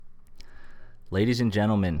Ladies and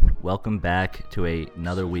gentlemen, welcome back to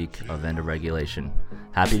another week of End of Regulation.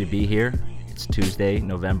 Happy to be here. It's Tuesday,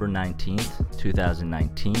 November 19th,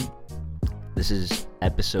 2019. This is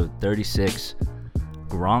episode 36,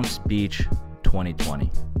 Gronk's Beach 2020.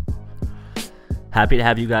 Happy to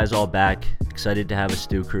have you guys all back. Excited to have a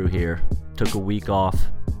stew crew here. Took a week off.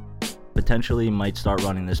 Potentially might start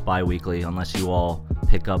running this bi-weekly unless you all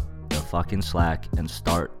pick up the fucking slack and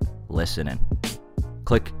start listening.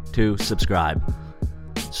 Click to subscribe.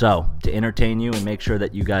 So, to entertain you and make sure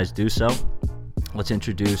that you guys do so, let's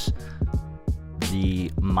introduce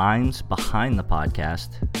the minds behind the podcast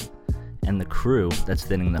and the crew that's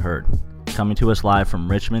thinning the herd. Coming to us live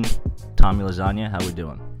from Richmond, Tommy Lasagna, how we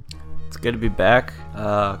doing? It's good to be back.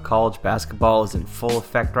 College basketball is in full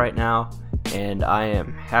effect right now, and I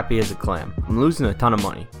am happy as a clam. I'm losing a ton of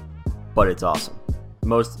money, but it's awesome.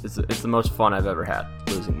 It's the most fun I've ever had,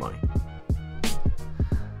 losing money.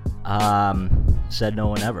 Said no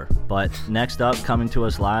one ever. But next up, coming to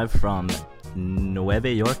us live from Nueva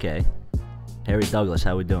York, Harry Douglas,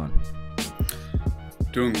 how we doing?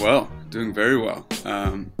 Doing well. Doing very well.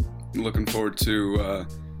 Looking forward to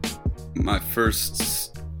my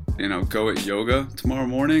first, go at yoga tomorrow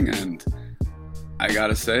morning, and I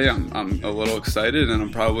gotta say, I'm a little excited, and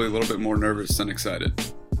I'm probably a little bit more nervous than excited.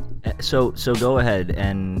 So go ahead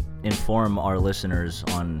and inform our listeners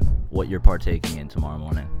on what you're partaking in tomorrow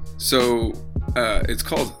morning. So it's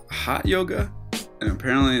called hot yoga, and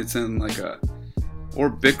apparently it's in or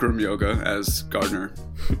Bikram yoga, as Gardner,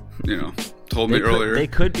 told me earlier. They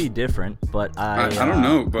could be different, but I don't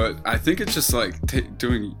know, but I think it's just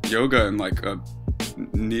doing yoga in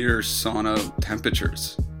near sauna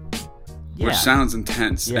temperatures. Yeah. Which sounds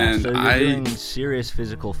intense. Yeah, and so you're doing serious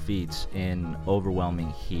physical feats in overwhelming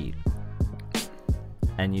heat.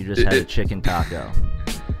 And you just had a chicken taco.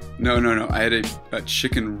 No. I had a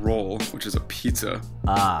chicken roll, which is a pizza.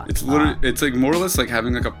 It's more or less like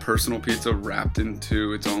having a personal pizza wrapped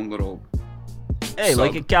into its own little Hey,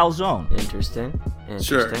 like a calzone. Interesting.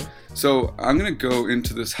 Sure. So I'm going to go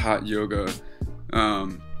into this hot yoga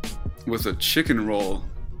with a chicken roll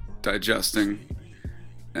digesting.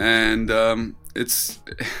 And I'm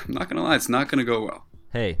not going to lie, it's not going to go well.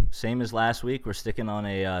 Hey, same as last week, we're sticking on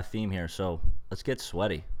a theme here, so let's get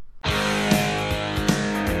sweaty.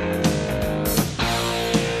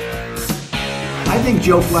 I think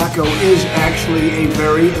Joe Flacco is actually a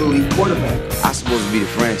very elite quarterback. I'm supposed to be the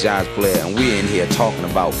franchise player, and we're in here talking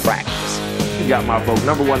about practice. You got my vote.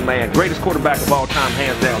 Number one man, greatest quarterback of all time,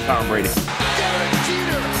 hands down, Tom Brady. Derek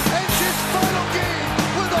Jeter ends his final game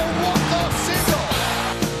with a walk-off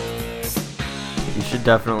single. You should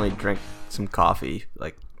definitely drink some coffee.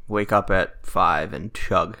 Wake up at 5 and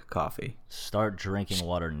chug coffee. Start drinking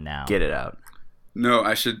water now. Get it out. No,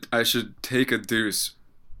 I should take a deuce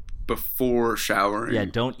before showering. Yeah,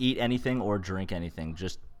 don't eat anything or drink anything.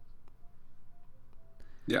 Just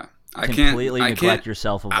completely neglect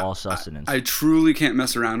yourself of all sustenance. I truly can't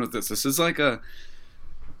mess around with this. This is kind of.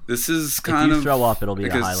 If you throw up, it'll be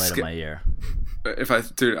the highlight of my year.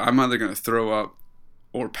 I'm either gonna throw up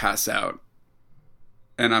or pass out,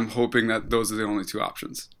 and I'm hoping that those are the only two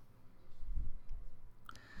options.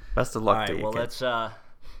 Best of luck. All right, well,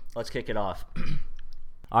 let's kick it off.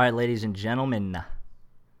 All right, ladies and gentlemen,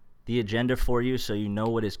 the agenda for you, so you know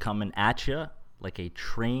what is coming at you like a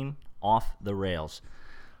train off the rails.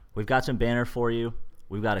 We've got some banner for you.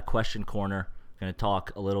 We've got a question corner. Going to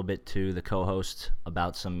talk a little bit to the co-hosts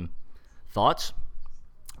about some thoughts.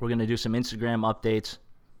 We're going to do some Instagram updates,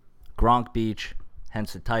 Gronk Beach,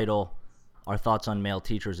 hence the title, our thoughts on male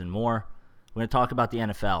teachers and more. We're going to talk about the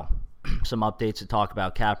NFL, some updates to talk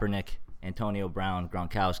about Kaepernick, Antonio Brown,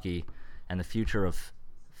 Gronkowski, and the future of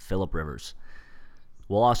Phillip Rivers.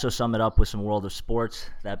 We'll also sum it up with some world of sports,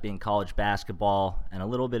 that being college basketball, and a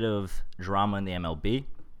little bit of drama in the MLB.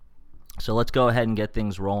 So let's go ahead and get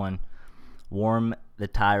things rolling. Warm the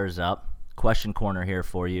tires up. Question corner here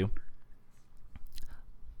for you.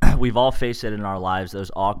 We've all faced it in our lives,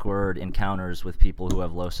 those awkward encounters with people who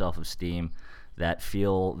have low self-esteem that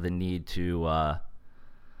feel the need to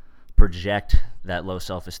project that low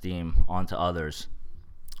self-esteem onto others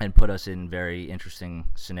and put us in very interesting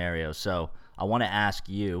scenarios. So I want to ask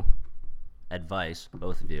you advice,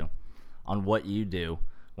 both of you, on what you do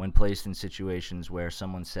when placed in situations where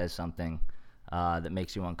someone says something that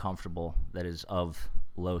makes you uncomfortable, that is of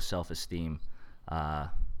low self-esteem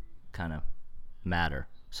kind of matter.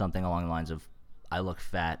 Something along the lines of, I look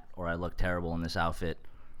fat, or I look terrible in this outfit,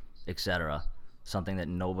 etc. Something that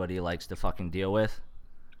nobody likes to fucking deal with.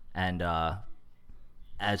 And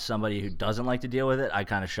as somebody who doesn't like to deal with it, I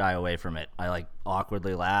kind of shy away from it. I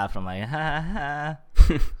awkwardly laugh. I'm like, ha ha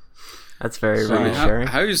ha. That's very So- reassuring.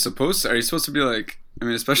 How are you supposed to? Are you supposed to be like? I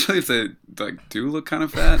mean, especially if they like do look kind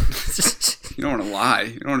of fat. You don't want to lie.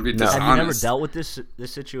 You don't want to be No. dishonest. Have you never dealt with this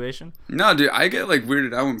situation? No, dude, I get like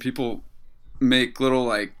weirded out when people make little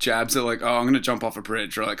like jabs at like, oh, I'm gonna jump off a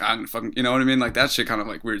bridge, or like I'm gonna fucking, you know what I mean? Like that shit kind of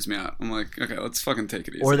like weirds me out. I'm like, okay, let's fucking take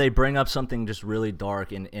it easy. Or they bring up something just really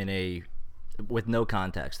dark in a with no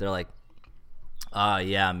context. They're like,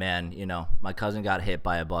 yeah, man, you know, my cousin got hit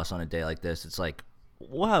by a bus on a day like this. It's like,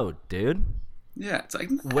 whoa, dude. Yeah, it's like,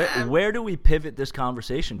 Where do we pivot this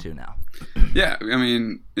conversation to now? yeah, I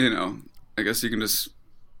mean, you know, I guess you can just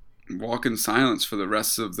walk in silence for the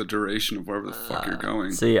rest of the duration of wherever the fuck you're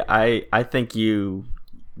going. See, I think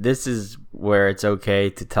this is where it's okay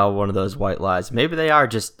to tell one of those white lies. Maybe they are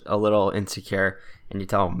just a little insecure, and you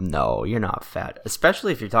tell them, no, you're not fat.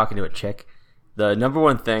 Especially if you're talking to a chick. The number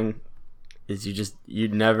one thing is you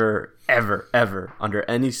never, ever, ever, under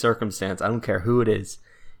any circumstance, I don't care who it is,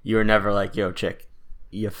 you're never like, yo, chick,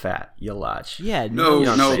 you fat, you large. Yeah, No,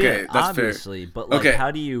 shit, okay, that's obviously, fair. but like, Okay. how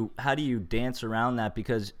do you dance around that?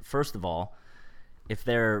 Because first of all, if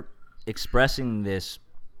they're expressing this,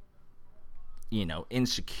 you know,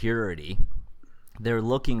 insecurity, they're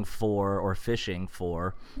looking for or fishing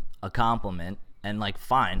for a compliment, and like,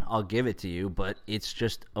 fine, I'll give it to you, but it's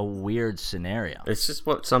just a weird scenario. It's just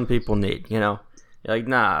what some people need, you know? You're like,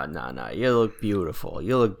 nah, you look beautiful.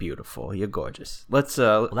 You're gorgeous. Let's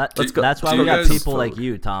Well, let's go. That's why do we you got guys- people like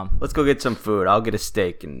you, Tom. Let's go get some food. I'll get a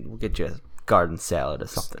steak and we'll get you a garden salad or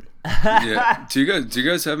something. Yeah. Do you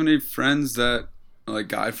guys have any friends that like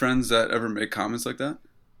guy friends that ever make comments like that?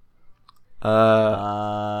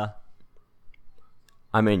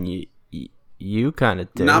 I mean, you kind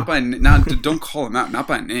of do. Not don't call him out. Not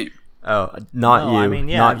by name. Oh, not No, you. I mean,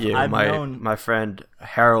 yeah, not I've- you. I've my known- my friend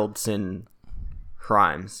Haroldson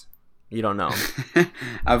Crimes. You don't know.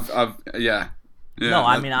 I've yeah. No,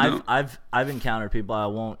 I mean, no. I've encountered people. I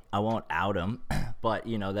won't out them, but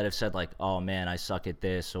you know, that have said like, oh man, I suck at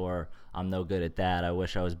this, or I'm no good at that. I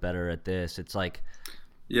wish I was better at this. It's like,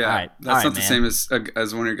 Yeah, All right, that's not the man. same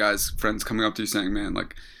as one of your guys' friends coming up to you saying, "Man,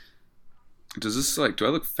 like, do I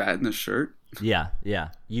look fat in this shirt?" yeah,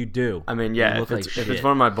 you do. I mean, You yeah. look If like it's, if it's shit.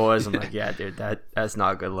 one of my boys, I'm like, yeah, dude, that's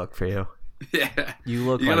not a good look for you. Yeah, You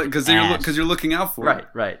look like because ass. you're looking out for Right, it.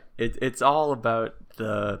 right. It's all about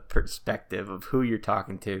the perspective of who you're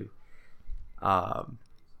talking to.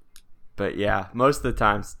 But yeah, most of the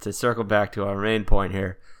times, to circle back to our main point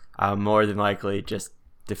here, I'll more than likely just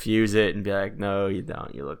diffuse it and be like, no, you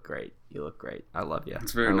don't. You look great. You look great. I love you.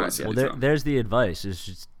 It's very I love nice you. of Well, Tom. there's the advice: is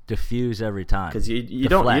just diffuse every time. Because you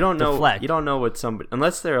Deflect, don't know deflect. you don't know what somebody,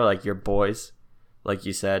 unless they're like your boys, like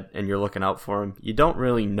you said, and you're looking out for them. You don't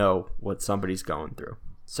really know what somebody's going through,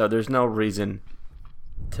 so there's no reason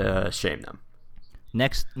to shame them.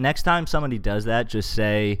 Next time somebody does that, just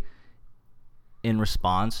say in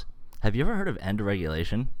response, "Have you ever heard of end of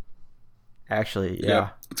regulation?" Actually, Yeah, yeah,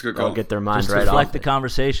 it's a good They'll call. get their mind Just right deflect off the it.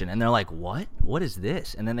 conversation, and they're like, "What? What is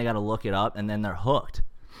this?" And then they got to look it up, and then they're hooked.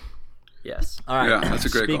 Yes. All right. Yeah, that's a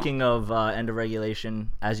great call. Speaking of end of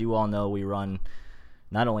regulation, as you all know, we run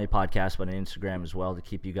not only a podcast but an Instagram as well to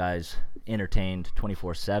keep you guys entertained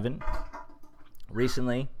 24/7.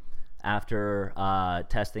 Recently, after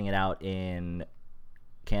testing it out in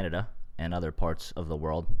Canada and other parts of the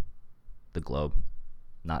world, the globe,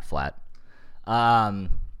 not flat,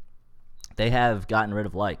 they have gotten rid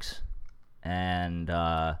of likes. And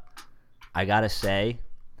I gotta say,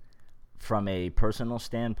 from a personal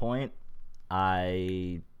standpoint,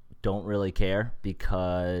 I don't really care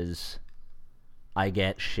because I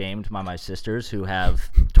get shamed by my sisters who have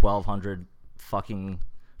 1,200 fucking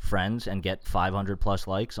friends and get 500 plus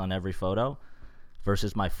likes on every photo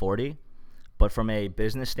versus my 40. But from a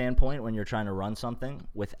business standpoint, when you're trying to run something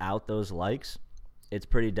without those likes, it's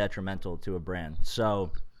pretty detrimental to a brand.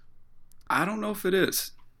 So, I don't know if it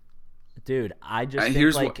is. dude, I just think,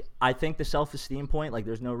 here's like, what- I think the self-esteem point, like,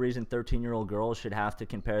 there's no reason 13-year-old girls should have to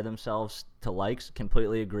compare themselves to likes.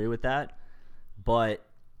 Completely agree with that. But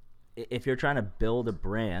if you're trying to build a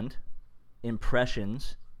brand,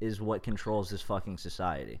 impressions is what controls this fucking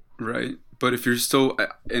society. Right. But if you're still,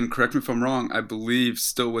 and correct me if I'm wrong, I believe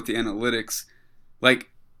still with the analytics, like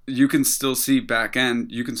you can still see back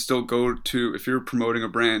end, you can still go to, if you're promoting a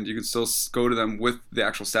brand, you can still go to them with the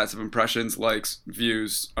actual stats of impressions, likes,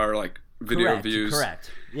 views, or like video views. Correct.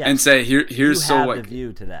 Yeah. And say, here's you so have like, the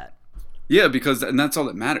view to that. yeah, because, and that's all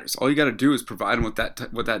that matters. All you got to do is provide them with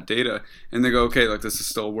that data, and they go, okay, like this is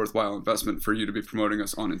still a worthwhile investment for you to be promoting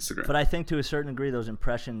us on Instagram. But I think to a certain degree, those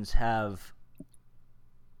impressions have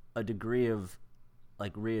a degree of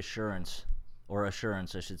like reassurance or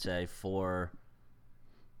assurance, I should say, for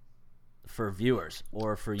for viewers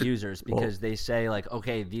or for users, because they say like,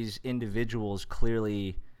 okay, these individuals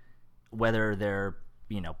clearly, whether they're,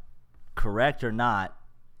 correct or not,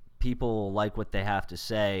 people like what they have to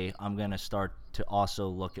say. I'm going to start to also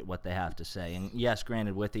look at what they have to say. And yes,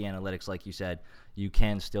 granted, with the analytics, like you said, you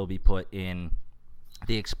can still be put in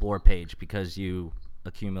the explore page because you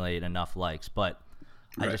accumulate enough likes. But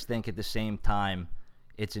I just think at the same time,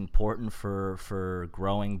 it's important for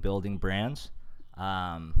growing, building brands.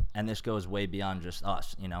 And this goes way beyond just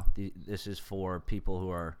us. This is for people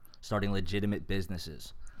who are starting legitimate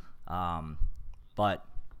businesses. But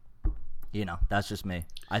that's just me.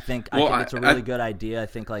 I think it's a really good idea. I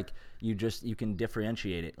think like you can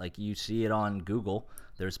differentiate it. Like you see it on Google.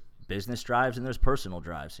 There's business drives and there's personal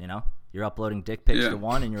drives. You're uploading dick pics to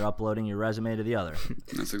one and you're uploading your resume to the other.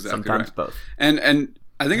 That's exactly Sometimes right. both. And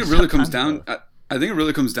I think it really comes down. I think it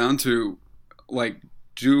really comes down to like,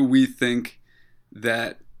 do we think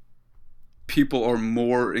that people are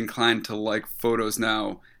more inclined to like photos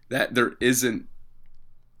now that there isn't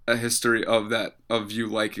a history of you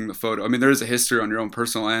liking the photo? I mean, there is a history on your own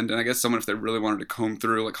personal end, and I guess someone, if they really wanted to comb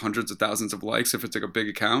through like hundreds of thousands of likes, if it's like a big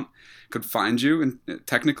account, could find you, and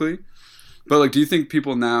technically. But like, do you think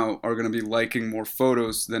people now are going to be liking more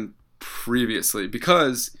photos than previously?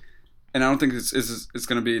 Because, and I don't think it's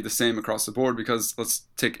going to be the same across the board, because let's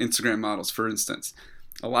take Instagram models for instance.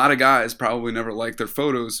 A lot of guys probably never liked their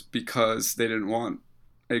photos because they didn't want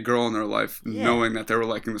a girl in their life knowing that they were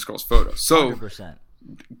liking this girl's photo. So 100%.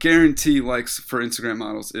 Guarantee likes for Instagram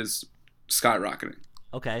models is skyrocketing.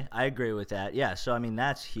 Okay, I agree with that. Yeah, so I mean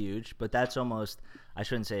that's huge, but that's almost, I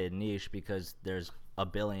shouldn't say a niche because there's a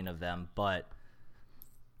billion of them, but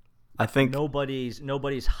I think nobody's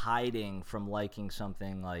hiding from liking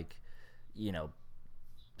something like,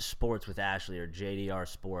 Sports with Ashley or JDR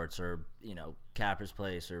Sports or, Capper's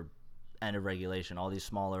Place or End of Regulation, all these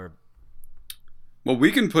smaller. Well,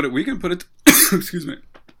 we can put it excuse me.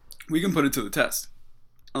 We can put it to the test.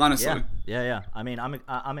 Honestly. Yeah. I mean,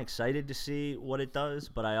 I'm excited to see what it does,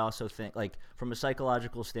 but I also think, like, from a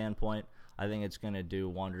psychological standpoint, I think it's going to do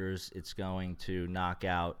wonders. It's going to knock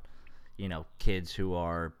out, kids who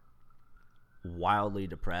are wildly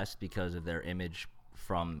depressed because of their image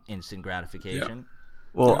from instant gratification. Yeah.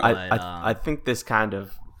 Well, I think this kind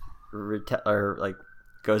of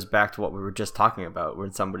goes back to what we were just talking about,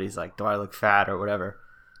 when somebody's like, do I look fat or whatever.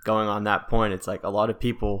 Going on that point, it's like a lot of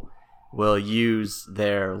people will use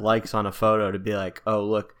their likes on a photo to be like, oh,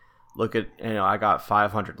 look at, I got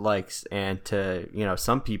 500 likes. And to,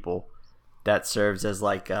 some people, that serves as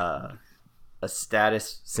like a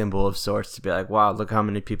status symbol of sorts, to be like, wow, look how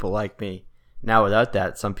many people like me. Now, without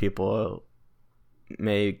that, some people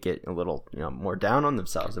may get a little, more down on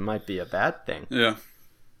themselves. It might be a bad thing. Yeah.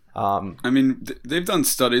 I mean, they've done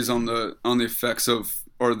studies on the effects of,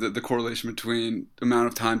 or the correlation between amount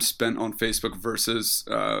of time spent on Facebook versus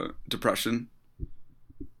depression,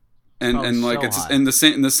 and like it's and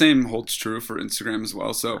the same holds true for Instagram as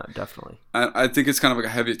well. So definitely, I think it's kind of like a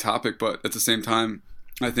heavy topic, but at the same time,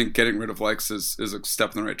 I think getting rid of likes is a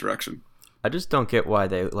step in the right direction. I just don't get why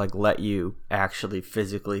they let you actually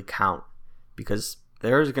physically count, because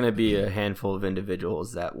there's going to be a handful of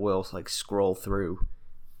individuals that will scroll through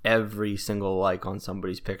every single like on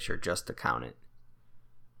somebody's picture just to count it.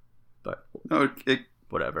 But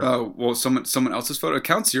whatever. Oh, well, someone else's photo, it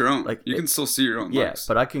counts your own. You can still see your own likes. Yeah,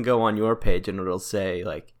 but I can go on your page and it'll say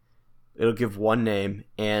it'll give one name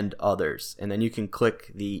and others, and then you can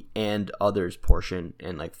click the and others portion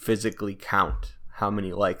and physically count how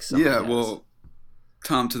many likes somebody has. Well,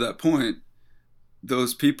 Tom, to that point,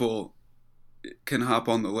 those people can hop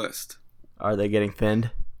on the list. Are they getting thinned?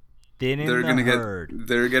 They're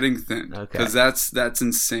getting thin. Okay. Because that's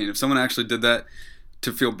insane. If someone actually did that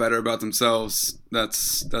to feel better about themselves,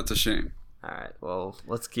 that's a shame. All right. Well,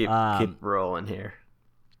 let's keep rolling here.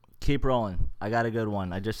 Keep rolling. I got a good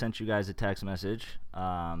one. I just sent you guys a text message.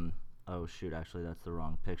 Oh shoot, actually that's the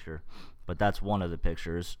wrong picture. But that's one of the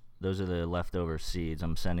pictures. Those are the leftover seeds.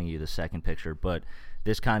 I'm sending you the second picture. But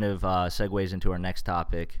this kind of segues into our next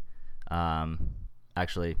topic.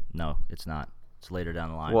 Actually, no, it's not. It's later down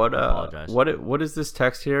the line. I apologize. What is this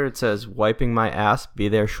text here? It says, "Wiping my ass. Be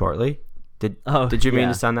there shortly." Did you mean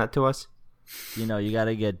to send that to us? You got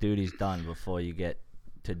to get duties done before you get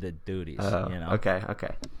to the duties. Okay.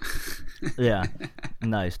 Yeah.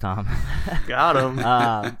 Nice, Tom. Got him.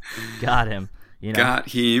 Got him. Got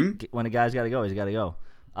him. When a guy's got to go, he's got to go.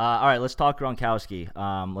 All right, let's talk Gronkowski.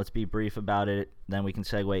 Let's be brief about it. Then we can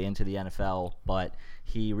segue into the NFL. But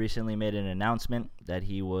he recently made an announcement that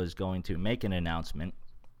he was going to make an announcement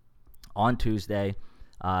on Tuesday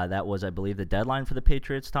That was, I believe, the deadline for the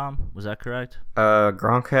Patriots, Tom. Was that correct?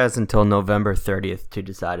 Gronk has until November 30th to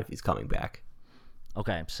decide if he's coming back.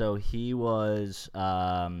 Okay, so he was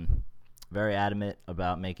very adamant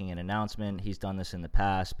about making an announcement. He's done this in the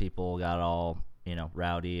past. People got all,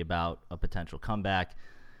 rowdy about a potential comeback.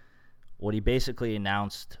 What he basically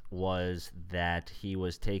announced was that he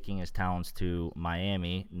was taking his talents to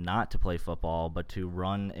Miami, not to play football, but to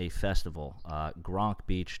run a festival, Gronk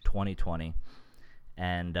Beach 2020.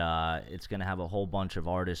 And it's going to have a whole bunch of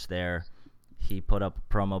artists there. He put up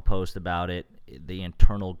a promo post about it, the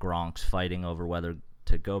internal Gronks fighting over whether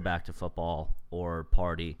to go back to football or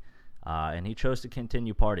party. And he chose to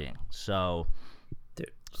continue partying. So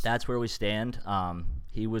that's where we stand.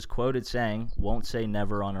 He was quoted saying, won't say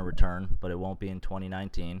never on a return, but it won't be in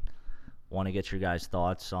 2019. Want to get your guys'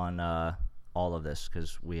 thoughts on all of this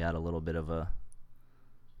because we had a little bit of a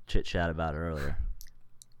chit-chat about it earlier.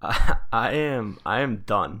 I am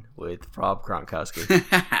done with Rob Gronkowski.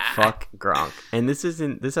 Fuck Gronk. And this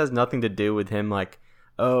has nothing to do with him like,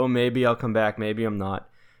 oh, maybe I'll come back, maybe I'm not.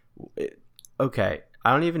 Okay,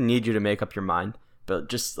 I don't even need you to make up your mind, but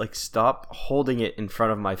just like stop holding it in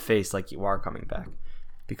front of my face like you are coming back.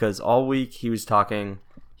 Because all week he was talking,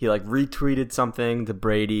 he like retweeted something to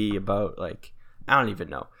Brady about like, I don't even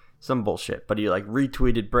know, some bullshit. But he like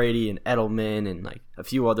retweeted Brady and Edelman and like a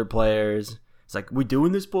few other players. It's like, we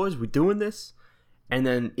doing this, boys? We doing this? And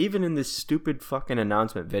then even in this stupid fucking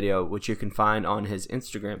announcement video, which you can find on his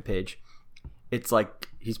Instagram page, it's like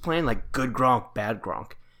he's playing like good Gronk, bad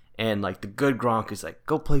Gronk. And like the good Gronk is like,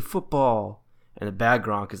 go play football. And the bad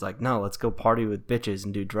Gronk is like, no, let's go party with bitches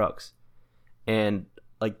and do drugs. And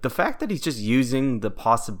like the fact that he's just using the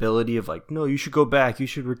possibility of like, no, you should go back, you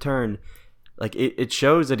should return. Like it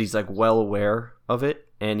shows that he's like well aware of it.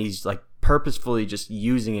 And he's like purposefully just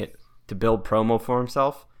using it to build promo for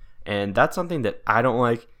himself. And that's something that I don't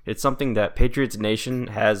like. It's something that Patriots Nation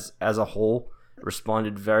has as a whole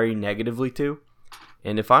responded very negatively to.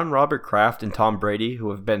 And if I'm Robert Kraft and Tom Brady,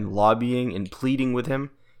 who have been lobbying and pleading with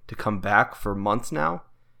him to come back for months now,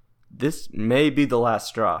 this may be the last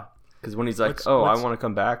straw. Because when he's like, I want to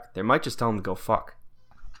come back, they might just tell him to go fuck.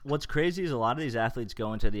 What's crazy is a lot of these athletes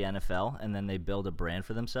go into the NFL and then they build a brand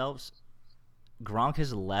for themselves. Gronk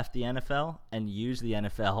has left the NFL and used the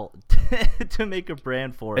NFL to make a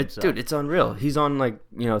brand for himself. Dude, it's unreal. He's on like,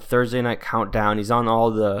 Thursday Night Countdown. He's on all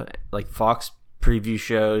the like Fox preview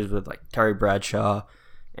shows with like Terry Bradshaw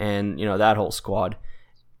and, that whole squad.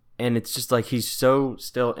 And it's just like he's so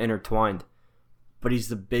still intertwined. But he's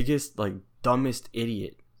the biggest, like, dumbest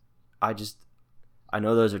idiot. I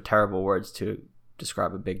know those are terrible words to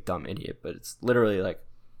describe a big dumb idiot, but it's literally like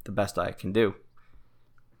the best I can do.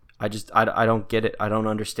 I don't get it. I don't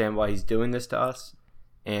understand why he's doing this to us,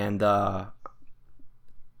 and I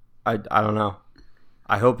don't know.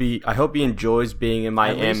 I hope he enjoys being in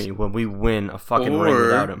Miami when we win a fucking ring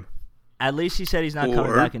without him. At least he said he's not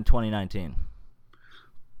coming back in 2019.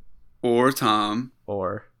 Or Tom.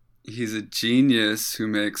 Or he's a genius who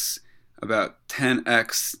makes about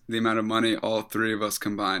 10x the amount of money all three of us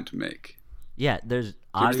combined make. Yeah, there's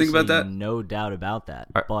obviously think about that? No doubt about that.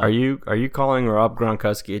 Are you calling Rob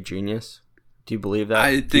Gronkowski a genius? Do you believe that?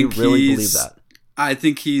 I think Do you really believe that? I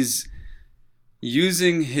think he's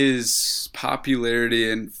using his popularity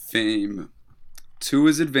and fame to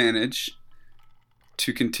his advantage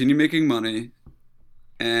to continue making money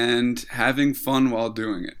and having fun while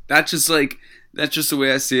doing it. That's just the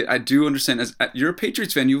way I see it. I do understand. You're a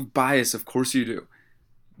Patriots fan, you have bias. Of course you do.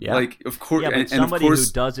 Yeah. Like, of course. Yeah, but and somebody of course,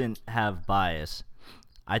 who doesn't have bias,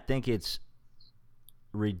 I think it's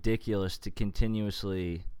ridiculous to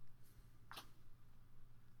continuously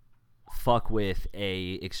fuck with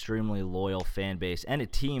a extremely loyal fan base and a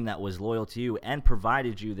team that was loyal to you and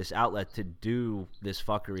provided you this outlet to do this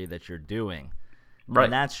fuckery that you're doing. Right.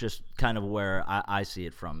 And that's just kind of where I see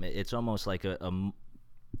it from. It's almost like a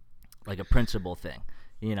principle thing.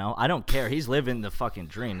 I don't care. He's living the fucking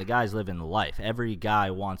dream. The guy's living the life. Every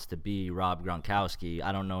guy wants to be Rob Gronkowski.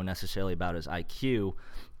 I don't know necessarily about his IQ,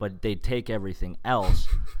 but they take everything else.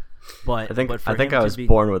 But I think I was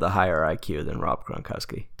born with a higher IQ than Rob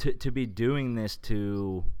Gronkowski. To be doing this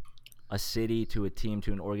to a city, to a team,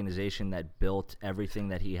 to an organization that built everything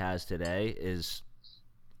that he has today is.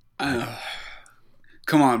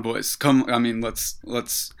 Come on, boys.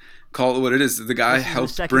 Let's call it what it is. The guy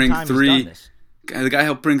helped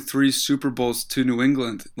bring three Super Bowls to New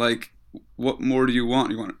England. Like, what more do you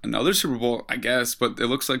want? You want another Super Bowl, I guess, but it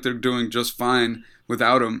looks like they're doing just fine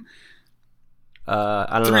without him.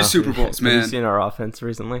 I don't know. 3 Super Bowls, man. Have you seen our offense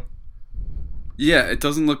recently? Yeah, it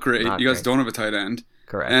doesn't look great. You guys don't have a tight end.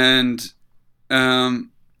 Correct. And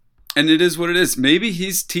And it is what it is. Maybe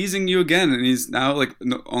he's teasing you again, and he's now like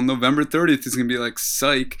on November 30th, he's gonna be like,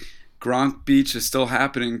 "Psych, Gronk Beach is still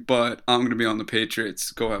happening, but I'm gonna be on the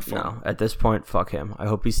Patriots. Go have fun." No, at this point, fuck him. I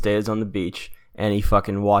hope he stays on the beach and he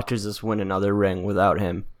fucking watches us win another ring without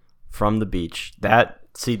him from the beach.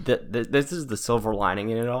 This is the silver lining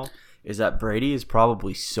in it all, is that Brady is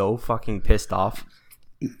probably so fucking pissed off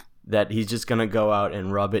that he's just gonna go out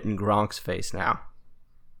and rub it in Gronk's face now.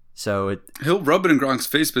 So he'll rub it in Gronk's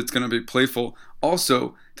face, but it's gonna be playful.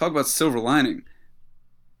 Also, talk about silver lining.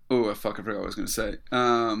 Oh, I forgot what I was gonna say.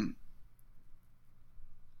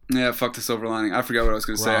 Yeah, fuck the silver lining. I forgot what I was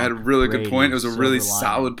gonna say. I had a really good point. It was a really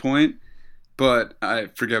solid point, but I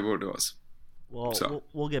forget what it was. Well,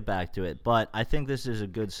 we'll get back to it. But I think this is a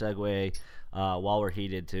good segue while we're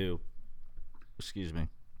heated to, excuse me,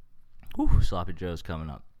 Sloppy Joe's coming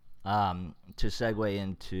up, to segue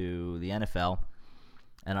into the NFL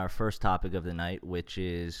and our first topic of the night, which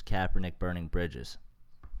is Kaepernick burning bridges.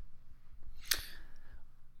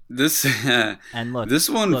 This and look, this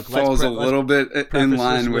one falls a little bit in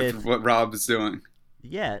line with what Rob is doing.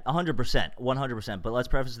 Yeah, 100%, 100%. But let's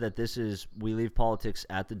preface that we leave politics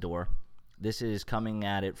at the door. This is coming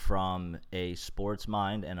at it from a sports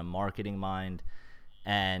mind and a marketing mind.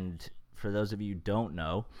 And for those of you who don't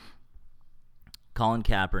know, Colin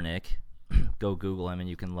Kaepernick, go Google him and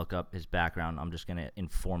you can look up his background. I'm just going to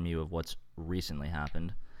inform you of what's recently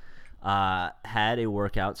happened. Had a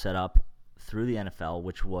workout set up through the NFL,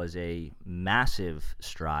 which was a massive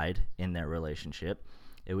stride in their relationship.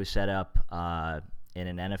 It was set up in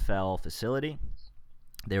an NFL facility.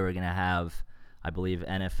 They were going to have, I believe,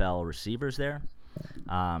 NFL receivers there.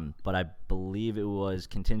 But I believe it was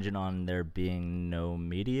contingent on there being no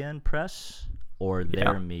media and press or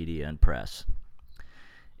their media and press.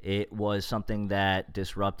 It was something that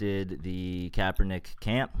disrupted the Kaepernick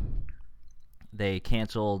camp. They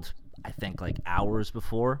canceled, I think, like hours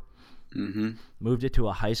before. Moved it to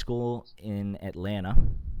a high school in Atlanta.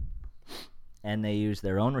 And they used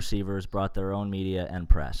their own receivers, brought their own media and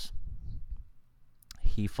press.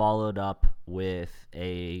 He followed up with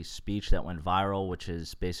a speech that went viral, which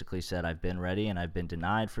is basically said, "I've been ready and I've been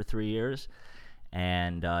denied for 3 years."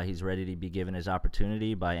 And he's ready to be given his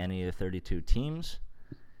opportunity by any of the 32 teams.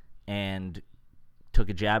 And took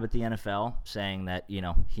a jab at the NFL, saying that,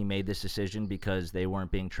 he made this decision because they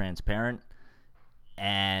weren't being transparent.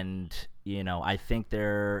 And, I think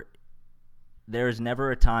there's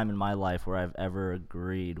never a time in my life where I've ever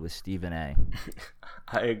agreed with Stephen A.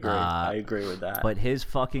 I agree with that. But his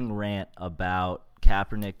fucking rant about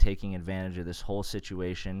Kaepernick taking advantage of this whole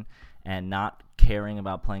situation and not caring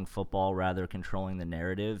about playing football, rather controlling the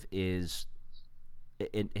narrative, it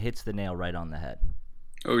hits the nail right on the head.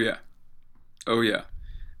 Oh, yeah.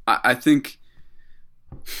 I think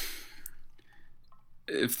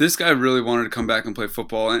if this guy really wanted to come back and play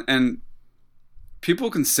football, and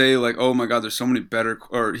people can say, like, oh, my God, there's so many better –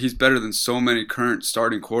 or he's better than so many current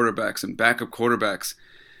starting quarterbacks and backup quarterbacks.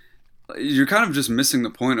 You're kind of just missing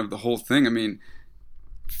the point of the whole thing. I mean,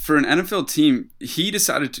 for an NFL team,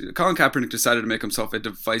 Colin Kaepernick decided to make himself a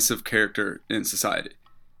divisive character in society,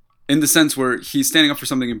 in the sense where he's standing up for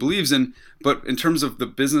something he believes in. But in terms of the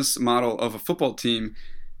business model of a football team,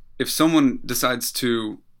 if someone decides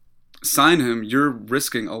to sign him, you're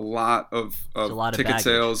risking a lot of ticket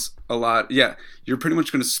sales. You're pretty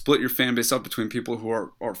much going to split your fan base up between people who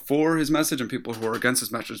are for his message and people who are against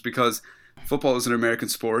his message, because football is an American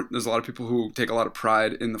sport. There's a lot of people who take a lot of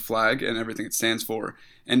pride in the flag and everything it stands for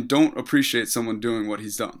and don't appreciate someone doing what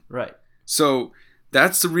he's done. Right. So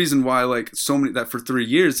that's the reason why, like, that for 3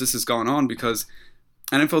 years this has gone on, because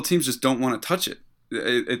NFL teams just don't want to touch it.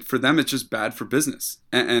 For them, it's just bad for business.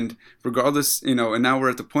 And regardless, and now we're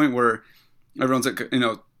at the point where everyone's like,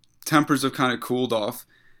 tempers have kind of cooled off,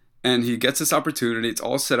 and he gets this opportunity. It's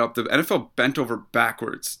all set up. The NFL bent over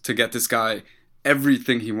backwards to get this guy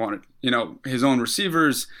everything he wanted. His own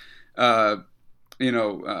receivers,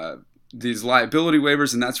 these liability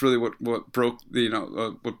waivers, and that's really what broke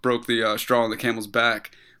the straw on the camel's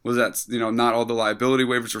back. Was that, not all the liability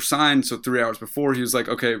waivers were signed. So 3 hours before, he was like,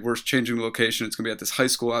 okay, we're changing the location. It's going to be at this high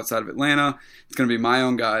school outside of Atlanta. It's going to be my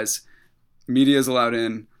own guys. Media is allowed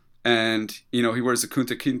in. And, he wears the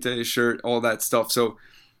Kunta Kinte shirt, all that stuff. So,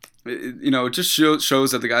 it just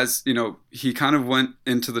shows that the guys, he kind of went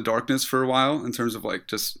into the darkness for a while in terms of, like,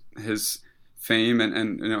 just his fame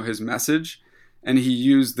and his message. And he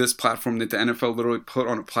used this platform that the NFL literally put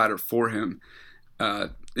on a platter for him, to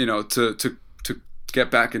get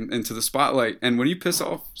back into the spotlight. And when you piss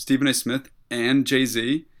off Stephen A. Smith and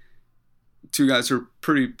Jay-Z, two guys who are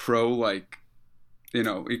pretty pro, like,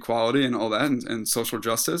 equality and all that and social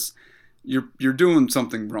justice, you're doing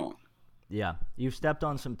something wrong. Yeah, you've stepped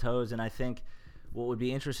on some toes, and I think what would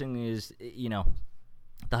be interesting is,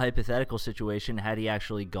 the hypothetical situation, had he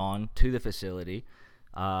actually gone to the facility,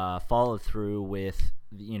 followed through with,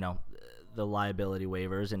 the liability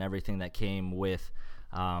waivers and everything that came with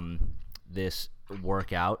this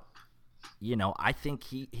workout, I think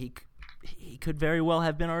he could very well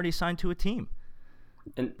have been already signed to a team.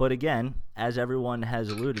 But again, as everyone has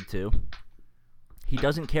alluded to, he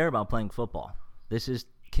doesn't care about playing football. This is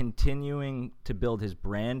continuing to build his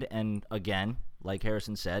brand, and again, like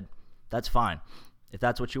Harrison said, that's fine. If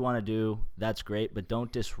that's what you want to do, that's great, but don't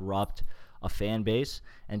disrupt a fan base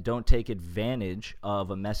and don't take advantage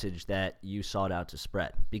of a message that you sought out to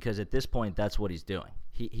spread, because at this point, that's what he's doing.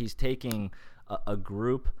 He's taking a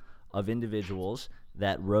group of individuals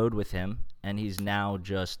that rode with him, and he's now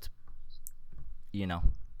just, Yeah,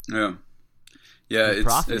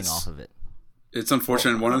 profiting off of it. It's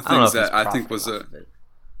unfortunate. One of the things that I think was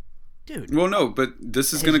dude. Well, no, but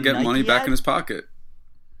this is going to get Nike money back ad? in his pocket.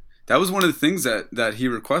 That was one of the things that he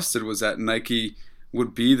requested, was that Nike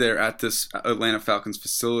would be there at this Atlanta Falcons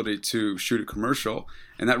facility to shoot a commercial,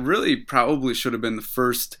 and that really probably should have been the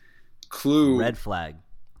first clue, Red flag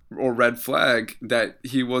that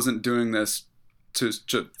he wasn't doing this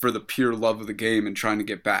for the pure love of the game and trying to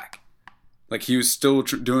get back. Like, he was still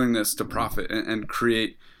doing this to profit and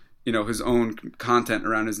create, his own content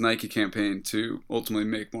around his Nike campaign to ultimately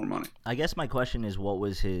make more money. I guess my question is, what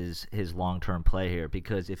was his long-term play here?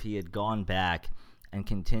 Because if he had gone back and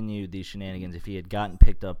continued these shenanigans, if he had gotten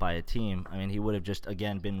picked up by a team, I mean, he would have just,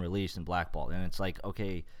 again, been released and blackballed. And it's like,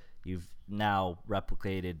 okay, you've now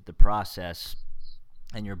replicated the process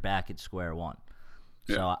and you're back at square one.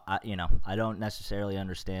 Yeah. So, I don't necessarily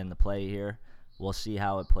understand the play here. We'll see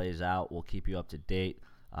how it plays out. We'll keep you up to date.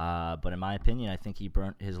 But in my opinion, I think he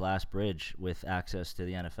burnt his last bridge with access to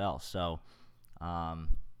the NFL. So,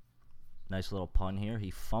 nice little pun here.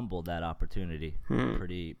 He fumbled that opportunity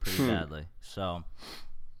pretty badly. So,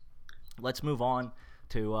 let's move on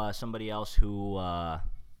to somebody else who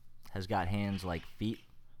has got hands like feet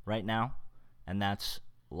right now, and that's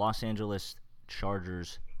Los Angeles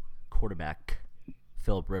Chargers quarterback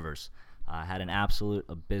Philip Rivers. Had an absolute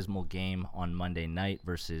abysmal game on Monday night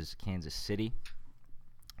versus Kansas City.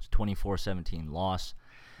 It was 24-17 loss.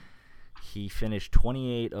 He finished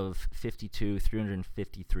 28 of 52,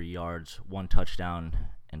 353 yards, 1 touchdown,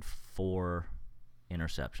 and 4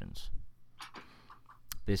 interceptions.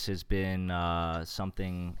 This has been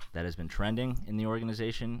something that has been trending in the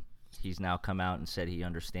organization. He's now come out and said he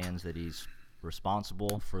understands that he's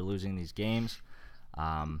responsible for losing these games.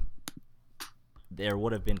 There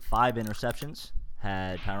would have been 5 interceptions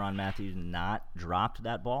had Tyrann Mathieu not dropped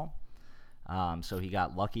that ball. So he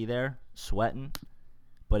got lucky there, sweating.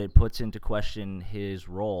 But it puts into question his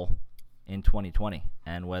role in 2020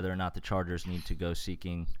 and whether or not the Chargers need to go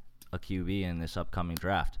seeking a QB in this upcoming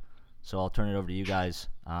draft. So I'll turn it over to you guys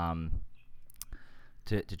to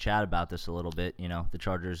chat about this a little bit. The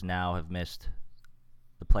Chargers now have missed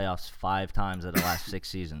the playoffs 5 times out of the last 6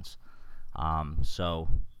 seasons. So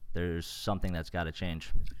there's something that's got to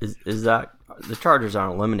change. Is that the Chargers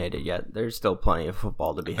aren't eliminated yet? There's still plenty of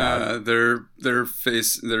football to be had. They're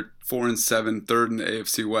 4-7, third in the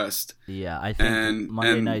AFC West. Yeah, I think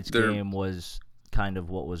Monday night's game was kind of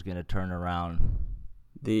what was going to turn around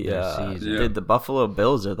the season. Did the Buffalo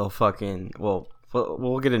Bills or the fucking we'll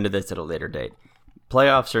get into this at a later date.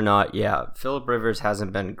 Playoffs or not, yeah, Philip Rivers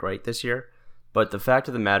hasn't been great this year. But the fact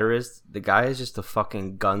of the matter is, the guy is just a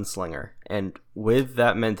fucking gunslinger. And with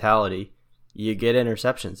that mentality, you get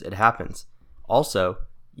interceptions. It happens. Also,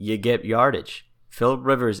 you get yardage. Philip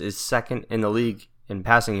Rivers is second in the league in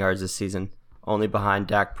passing yards this season, only behind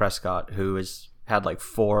Dak Prescott, who has had like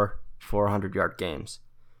 4 400-yard games.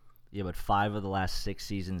 Yeah, but 5 of the last 6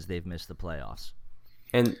 seasons, they've missed the playoffs.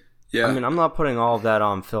 And, yeah. I mean, I'm not putting all of that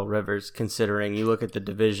on Phil Rivers, considering you look at the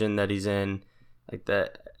division that he's in, like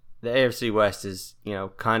the AFC West is,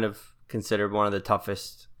 kind of considered one of the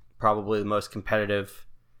toughest, probably the most competitive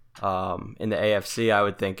in the AFC, I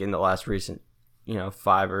would think, in the last recent,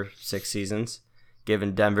 5 or 6 seasons,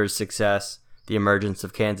 given Denver's success, the emergence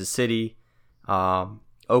of Kansas City.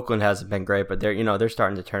 Oakland hasn't been great, but they're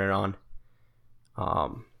starting to turn it on.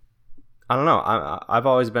 I don't know. I've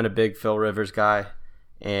always been a big Phil Rivers guy,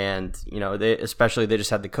 and they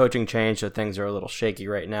just had the coaching change, so things are a little shaky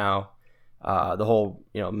right now. The whole,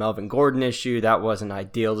 Melvin Gordon issue, that wasn't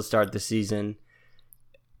ideal to start the season.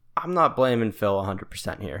 I'm not blaming Phil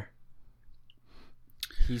 100% here.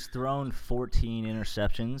 He's thrown 14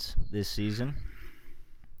 interceptions this season,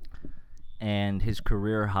 and his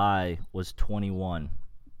career high was 21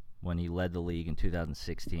 when he led the league in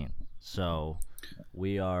 2016. So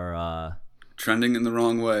we are trending in the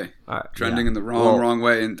wrong way. Trending yeah. in the wrong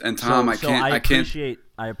way. And Tom,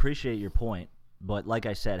 I appreciate your point, but like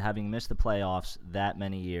I said, having missed the playoffs that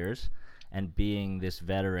many years and being this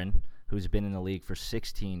veteran who's been in the league for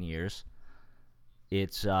 16 years,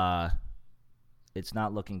 it's not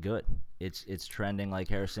looking good. It's trending, like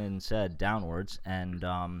Harrison said, downwards, and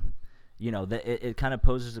it kind of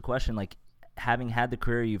poses the question, like, having had the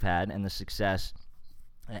career you've had and the success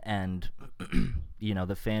and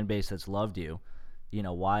the fan base that's loved you,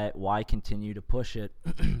 why continue to push it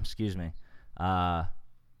excuse me,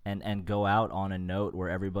 and go out on a note where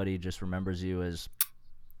everybody just remembers you as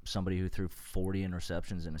somebody who threw 40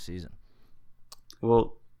 interceptions in a season?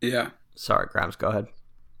 Well, yeah. Sorry, Grams, go ahead.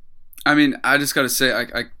 I mean, I just got to say,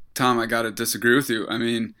 Tom, I got to disagree with you. I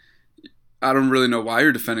mean, I don't really know why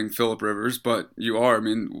you're defending Phillip Rivers, but you are. I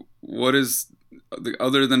mean, what is,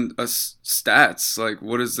 other than stats, like,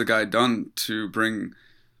 what has the guy done to bring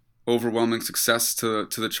overwhelming success to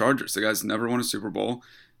the Chargers? The guy's never won a Super Bowl.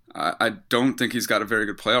 I don't think he's got a very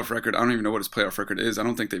good playoff record. I don't even know what his playoff record is. I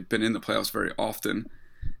don't think they've been in the playoffs very often.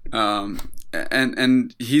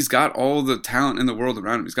 And he's got all the talent in the world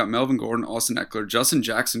around him. He's got Melvin Gordon, Austin Eckler, Justin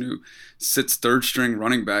Jackson, who sits third string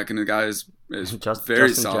running back, and the guy is very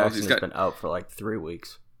Justin solid. Jackson has been out for like 3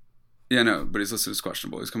 weeks. Yeah, no, but he's listed as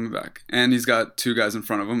questionable. He's coming back. And he's got 2 guys in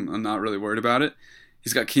front of him. I'm not really worried about it.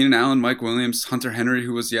 He's got Keenan Allen, Mike Williams, Hunter Henry,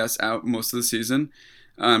 who was, out most of the season.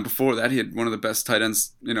 Before that, he had one of the best tight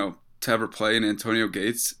ends, to ever play in Antonio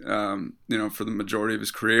Gates, for the majority of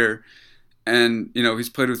his career. And,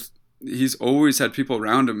 he's always had people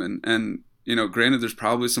around him. And granted, there's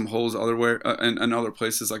probably some holes in other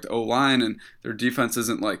places like the O-line, and their defense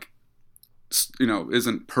isn't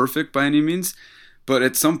isn't perfect by any means. But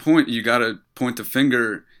at some point, you got to point the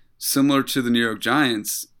finger, similar to the New York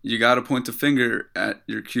Giants. You got to point the finger at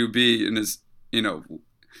your QB and his,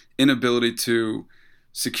 inability to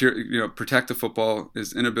secure, protect the football,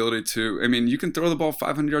 his inability to. I mean, you can throw the ball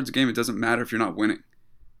 500 yards a game. It doesn't matter if you're not winning.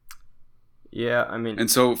 Yeah, I mean,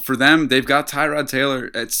 and so for them, they've got Tyrod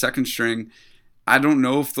Taylor at second string. I don't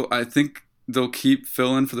know if I think they'll keep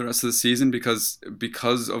Phil in for the rest of the season because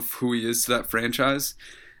of who he is to that franchise.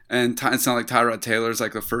 And it's not like Tyrod Taylor's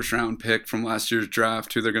like the first round pick from last year's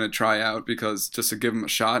draft who they're going to try out just to give him a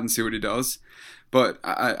shot and see what he does. But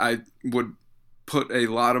I would put a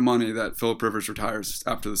lot of money that Phillip Rivers retires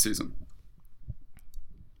after the season.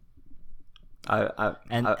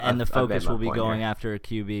 And the focus will be going after a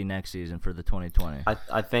QB next season for the 2020.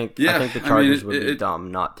 I think the Chargers would be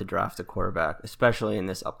dumb not to draft a quarterback, especially in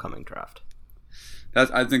this upcoming draft.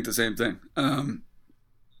 I think the same thing.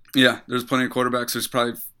 There's plenty of quarterbacks. There's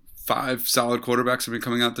probably 5 solid quarterbacks that will be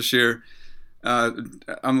coming out this year. I'm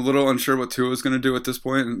a little unsure what Tua is going to do at this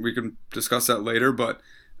point, and we can discuss that later. But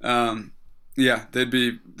they'd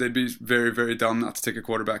be very, very dumb not to take a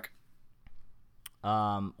quarterback.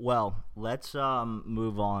 Well, let's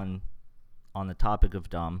move on the topic of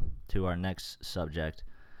dumb to our next subject.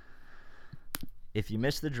 If you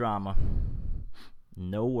missed the drama,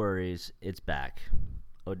 no worries, it's back.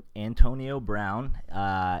 Antonio Brown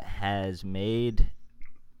has made,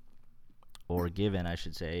 or given, I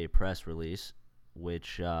should say, a press release,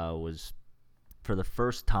 which was for the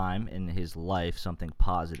first time in his life something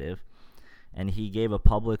positive, and he gave a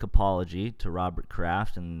public apology to Robert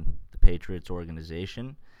Kraft and the Patriots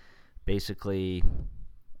organization. Basically,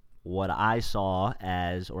 what I saw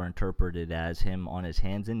as, or interpreted as, him on his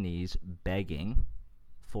hands and knees begging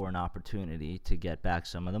for an opportunity to get back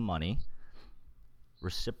some of the money,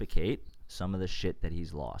 reciprocate some of the shit that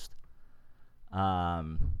he's lost.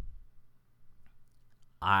 I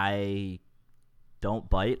don't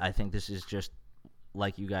bite. I think this is just,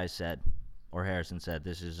 like you guys said, or Harrison said,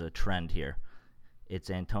 this is a trend here. It's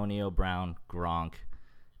Antonio Brown, Gronk,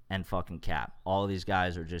 and fucking Cap. All of these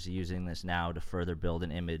guys are just using this now to further build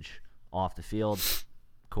an image off the field.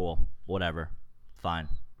 Cool. Whatever. Fine.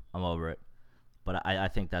 I'm over it. But I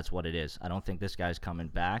think that's what it is. I don't think this guy's coming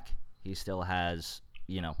back. He still has,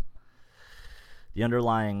 the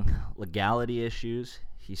underlying legality issues.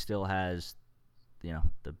 He still has,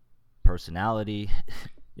 the personality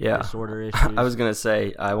disorder issues. I was going to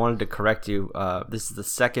say, I wanted to correct you. This is the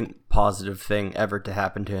second positive thing ever to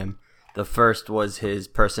happen to him. The first was his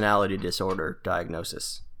personality disorder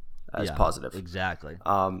diagnosis as positive. Exactly.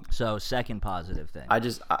 So second positive thing.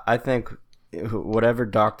 I think whatever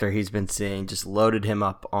doctor he's been seeing just loaded him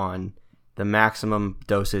up on the maximum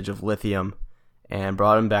dosage of lithium and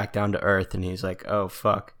brought him back down to earth. And he's like, oh,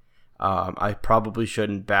 fuck. I probably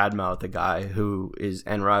shouldn't badmouth a guy who is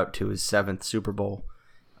en route to his 7th Super Bowl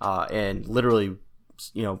and literally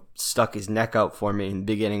stuck his neck out for me in the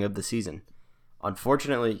beginning of the season.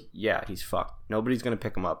 Unfortunately, yeah, he's fucked. Nobody's going to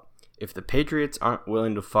pick him up. If the Patriots aren't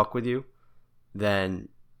willing to fuck with you, then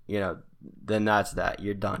that's that.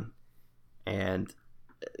 You're done. And,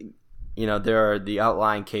 there are the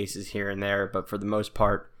outlying cases here and there, but for the most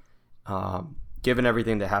part, given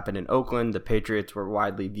everything that happened in Oakland, the Patriots were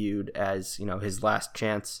widely viewed as, his last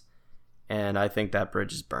chance. And I think that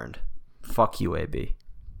bridge is burned. Fuck you, AB.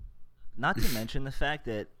 Not to mention the fact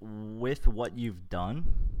that with what you've done,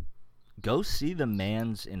 go see the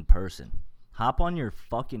mans in person. Hop on your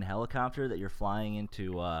fucking helicopter that you're flying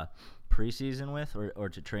into preseason with or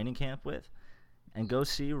to training camp with, and go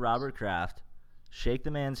see Robert Kraft, shake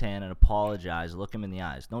the man's hand and apologize, look him in the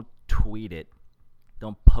eyes. Don't tweet it.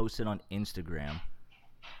 Don't post it on Instagram.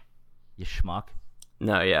 You schmuck.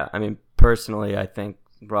 No, yeah. I mean, personally, I think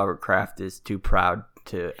Robert Kraft is too proud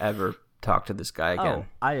to ever talk to this guy again.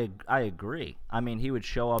 Oh, I agree. I mean, he would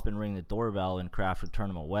show up and ring the doorbell and Kraft would turn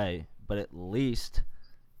him away, but at least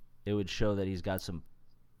it would show that he's got some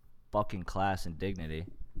fucking class and dignity.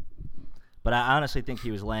 But I honestly think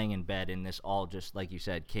he was laying in bed and this all just, like you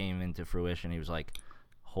said, came into fruition. He was like,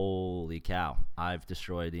 holy cow, I've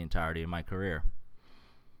destroyed the entirety of my career.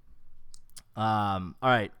 All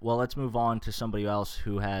right, well, let's move on to somebody else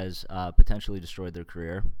who has potentially destroyed their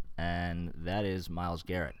career, and that is Myles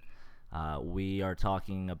Garrett. We are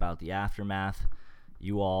talking about the aftermath.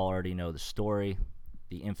 You all already know the story,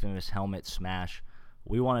 the infamous helmet smash.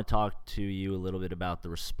 We want to talk to you a little bit about the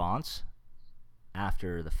response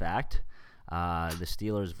after the fact, the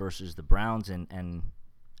Steelers versus the Browns, and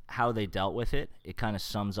how they dealt with it. It kind of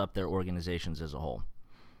sums up their organizations as a whole.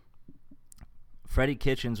 Freddie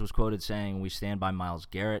Kitchens was quoted saying, "We stand by Myles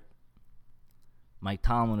Garrett." Mike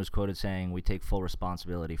Tomlin was quoted saying, "We take full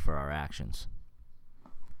responsibility for our actions."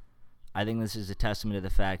 I think this is a testament to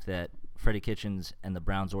the fact that Freddie Kitchens and the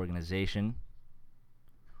Browns organization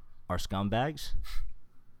are scumbags.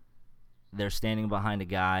 They're standing behind a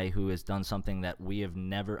guy who has done something that we have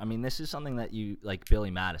never... I mean, this is something that you... Like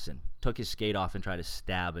Billy Madison took his skate off and tried to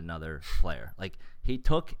stab another player. Like, he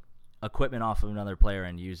took equipment off of another player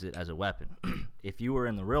and used it as a weapon. If you were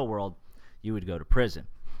in the real world, you would go to prison.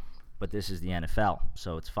 But this is the NFL,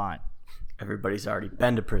 so it's fine. Everybody's already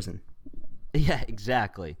been to prison. Yeah,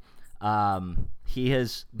 exactly. He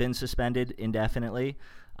has been suspended indefinitely.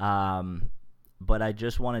 But I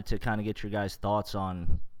just wanted to kind of get your guys' thoughts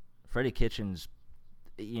on Freddie Kitchens.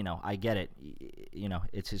 I get it.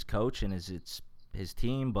 It's his coach and it's his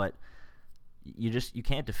team, but you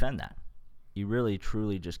can't defend that. You really,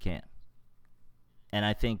 truly just can't. And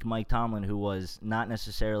I think Mike Tomlin, who was not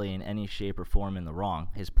necessarily in any shape or form in the wrong,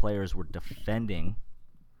 his players were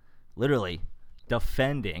literally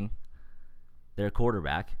defending their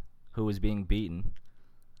quarterback who was being beaten.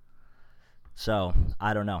 So,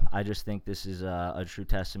 I don't know. I just think this is a true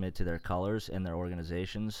testament to their colors and their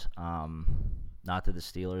organizations. Not that the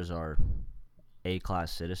Steelers are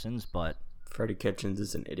A-class citizens, but... Freddie Kitchens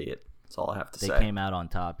is an idiot. That's all I have to say. They came out on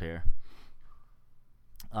top here.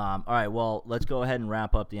 All right, well, let's go ahead and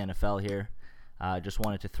wrap up the NFL here. Just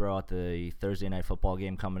wanted to throw out the Thursday night football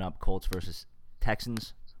game coming up, Colts versus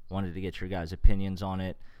Texans. Wanted to get your guys' opinions on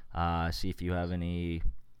it, see if you have any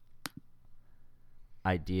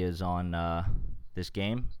ideas on this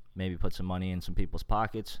game. Maybe put some money in some people's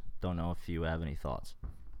pockets. Don't know if you have any thoughts.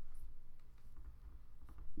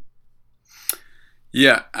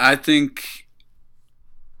 Yeah, I think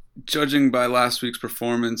judging by last week's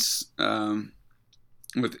performance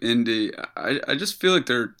with Indy, I just feel like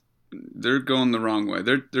they're going the wrong way.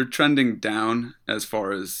 They're trending down as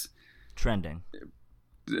far as trending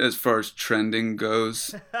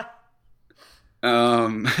goes.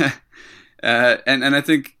 And I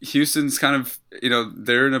think Houston's kind of,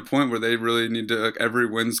 they're in a point where they really need to, like, every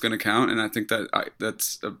win's going to count. And I think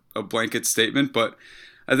that's a blanket statement. But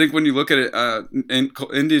I think when you look at it,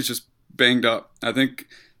 Indy's just banged up. I think,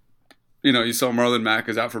 you saw Marlon Mack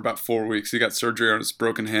is out for about 4 weeks. He got surgery on his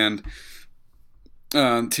broken hand.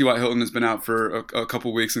 T.Y. Hilton has been out for a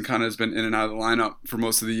couple weeks and kind of has been in and out of the lineup for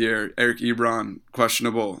most of the year. Eric Ebron,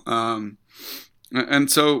 questionable. And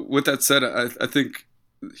so with that said, I think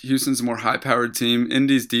Houston's a more high-powered team.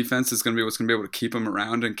 Indy's defense is going to be what's going to be able to keep them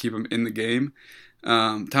around and keep them in the game.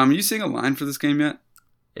 Tom, are you seeing a line for this game yet?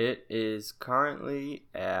 It is currently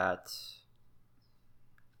at...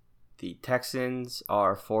 The Texans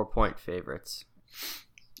are 4-point favorites.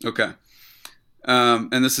 Okay.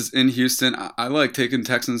 And this is in Houston. I like taking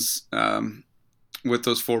Texans with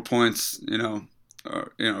those 4 points,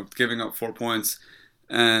 giving up 4 points.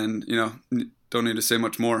 And, don't need to say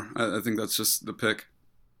much more. I think that's just the pick.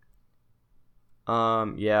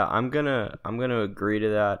 Yeah, I'm gonna agree to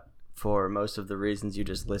that for most of the reasons you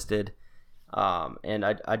just listed. And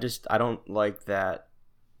I don't like that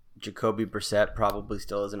Jacoby Brissett probably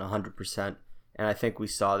still isn't 100%. And I think we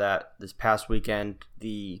saw that this past weekend.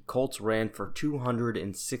 The Colts ran for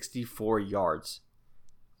 264 yards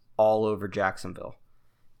all over Jacksonville.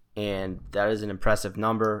 And that is an impressive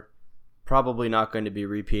number. Probably not going to be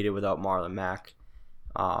repeated without Marlon Mack.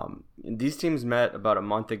 These teams met about a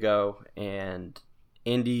month ago, and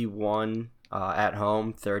Indy won at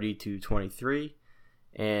home 30-23.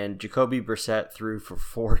 And Jacoby Brissett threw for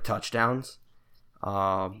 4 touchdowns.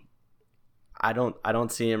 I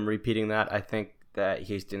don't see him repeating that. I think that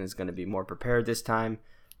Houston is going to be more prepared this time,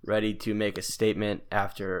 ready to make a statement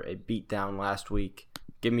after a beatdown last week.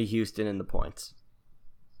 Give me Houston in the points.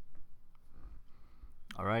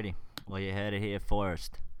 Alrighty. Well, you had it here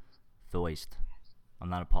first. I'm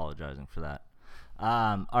not apologizing for that.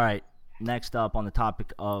 All right. Next up on the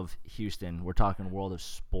topic of Houston, we're talking world of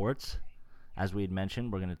sports. As we had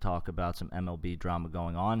mentioned, we're going to talk about some MLB drama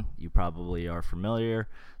going on. You probably are familiar.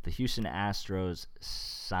 The Houston Astros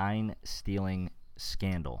sign-stealing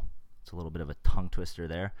scandal. It's a little bit of a tongue twister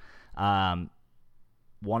there.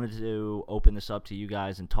 Wanted to open this up to you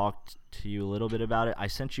guys and talk to you a little bit about it. I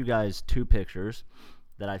sent you guys 2 pictures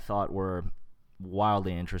that I thought were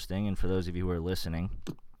wildly interesting, and for those of you who are listening,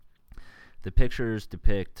 the pictures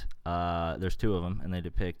depict, there's 2 of them, and they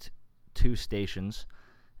depict 2 stations,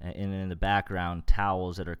 and in the background,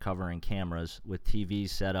 towels that are covering cameras with TVs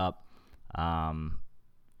set up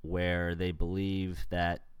where they believe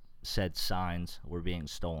that said signs were being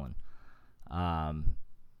stolen.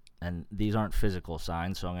 And these aren't physical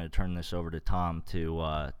signs, so I'm going to turn this over to Tom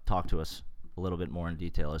to talk to us a little bit more in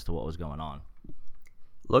detail as to what was going on.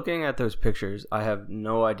 Looking at those pictures, I have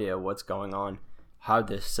no idea what's going on, how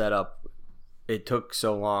this set up. It took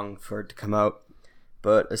so long for it to come out.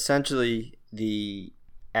 But essentially, the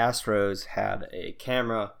Astros had a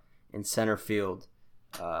camera in center field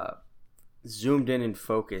zoomed in and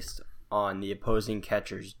focused on the opposing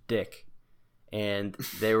catcher's dick. And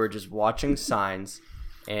they were just watching signs,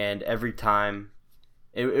 and every time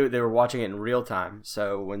they were watching it in real time.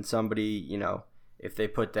 So when somebody, if they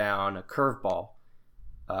put down a curveball,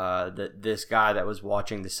 this guy that was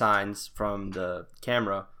watching the signs from the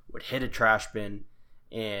camera would hit a trash bin,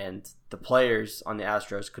 and the players on the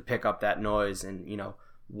Astros could pick up that noise, and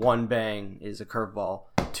 1 bang is a curveball,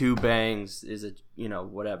 2 bangs is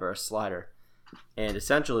a slider. And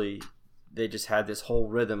essentially they just had this whole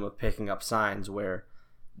rhythm of picking up signs where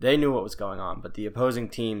they knew what was going on, but the opposing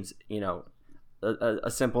teams,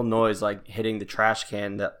 a simple noise like hitting the trash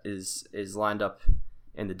can that is lined up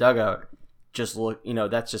in the dugout, just look,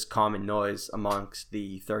 that's just common noise amongst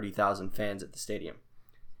the 30,000 fans at the stadium.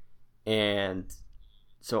 And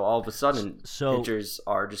so all of a sudden, pitchers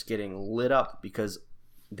are just getting lit up because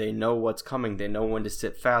they know what's coming. They know when to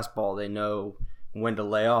sit fastball. They know when to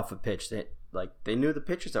lay off a pitch. They knew the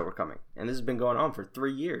pitches that were coming. And this has been going on for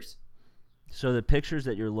 3 years. So the pictures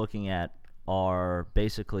that you're looking at are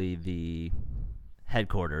basically the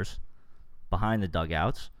headquarters behind the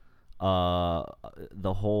dugouts,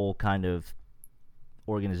 the whole kind of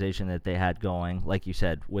organization that they had going, like you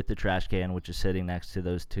said, with the trash can, which is sitting next to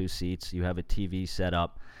those 2 seats. You have a TV set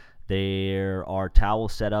up. There are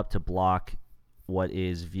towels set up to block what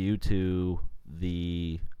is viewed to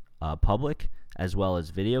the public, as well as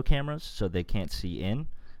video cameras, so they can't see in,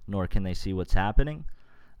 nor can they see what's happening.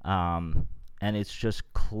 And it's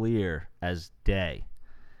just clear as day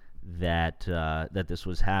that this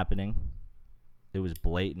was happening. It was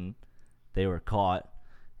blatant. They were caught.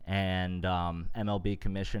 And MLB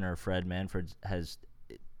Commissioner Fred Manfred has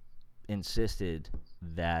insisted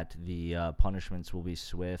that the punishments will be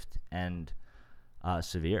swift and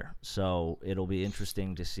severe. So it'll be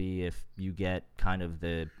interesting to see if you get kind of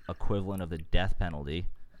the equivalent of the death penalty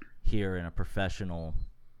here in a professional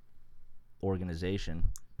organization,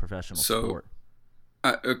 professional sport.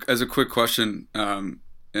 As a quick question, Tom,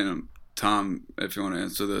 if you want to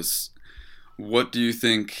answer this, what do you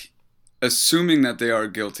think, assuming that they are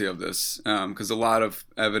guilty of this, because a lot of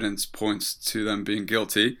evidence points to them being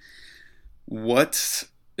guilty, what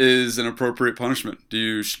is an appropriate punishment? Do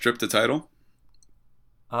you strip the title?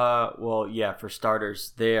 Well, yeah, for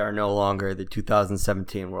starters, they are no longer the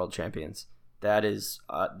 2017 world champions. That is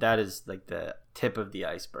like the tip of the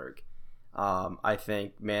iceberg. I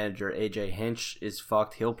think manager AJ Hinch is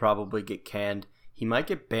fucked. He'll probably get canned. He might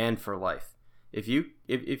get banned for life. If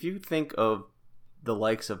you think of the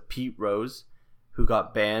likes of Pete Rose, who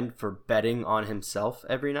got banned for betting on himself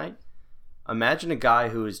every night, imagine a guy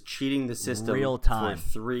who is cheating the system real time for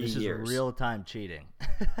 3 this years. Is real time cheating.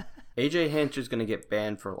 AJ Hinch is going to get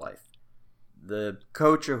banned for life. The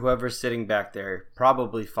coach or whoever's sitting back there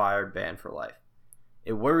probably fired, banned for life.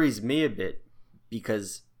 It worries me a bit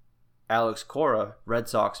because Alex Cora, Red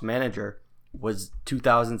Sox manager, was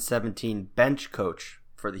 2017 bench coach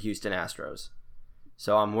for the Houston Astros.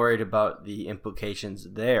 So I'm worried about the implications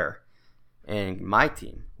there and my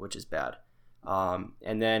team, which is bad.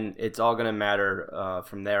 And then it's all going to matter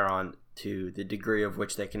from there on to the degree of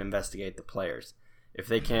which they can investigate the players. If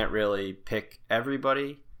they can't really pick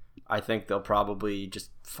everybody, I think they'll probably just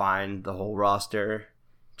find the whole roster,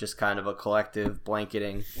 just kind of a collective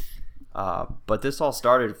blanketing. But this all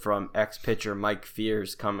started from ex-pitcher Mike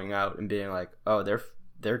Fears coming out and being like, "Oh,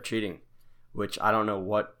 they're cheating," which I don't know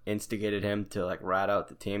what instigated him to like rat out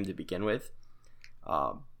the team to begin with.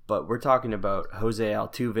 But we're talking about Jose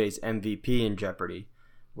Altuve's MVP in jeopardy.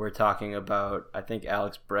 We're talking about, I think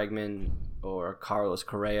Alex Bregman or Carlos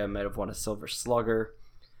Correa might have won a Silver Slugger.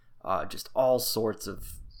 Just all sorts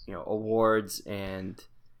of awards and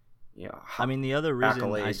I mean, the other reason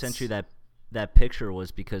accolades. I sent you that picture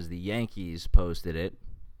was because the Yankees posted it.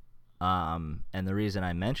 And the reason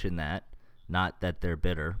I mentioned that, not that they're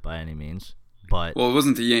bitter by any means, but Well, it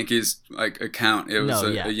wasn't the Yankees account. It was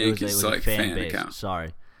a Yankees it was a fan base. account.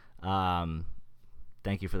 Sorry.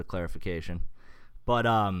 Thank you for the clarification. But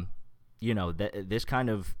this kind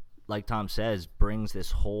of, like Tom says, brings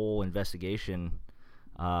this whole investigation.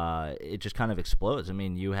 It just kind of explodes. I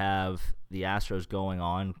mean, you have the Astros going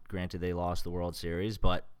on. Granted, they lost the World Series,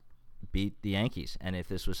 but beat the Yankees. And if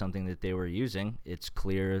this was something that they were using, it's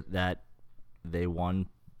clear that they won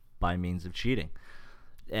by means of cheating.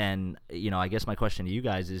 And, I guess my question to you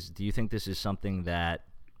guys is, do you think this is something that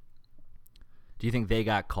 – do you think they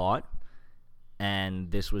got caught and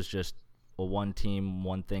this was just a one-team,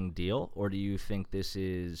 one-thing deal? Or do you think this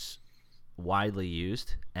is widely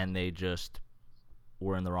used and they just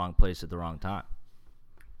were in the wrong place at the wrong time?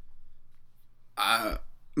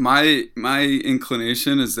 My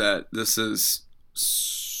inclination is that this is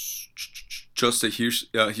just a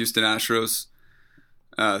Houston Astros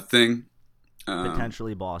thing.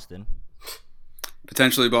 Potentially Boston.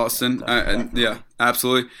 Potentially Boston. Yeah,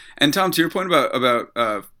 absolutely. And Tom, to your point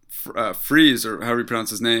about Freeze, or however you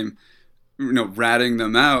pronounce his name, ratting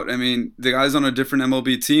them out. I mean, the guy's on a different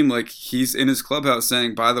MLB team. Like, he's in his clubhouse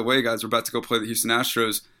saying, "By the way, guys, we're about to go play the Houston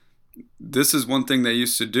Astros. This is one thing they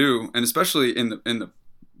used to do," and especially in the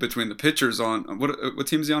between the pitchers on what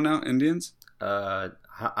team is he on now? Indians. I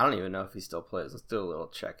don't even know if he still plays. Let's do a little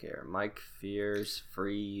check here. Mike Fears,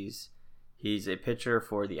 Freeze. He's a pitcher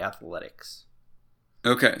for the Athletics.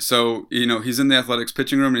 Okay, so he's in the Athletics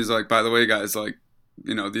pitching room, and he's like, "By the way, guys, like,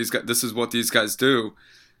 these guys, this is what these guys do,"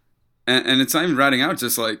 and it's not even ratting out.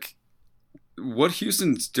 Just like what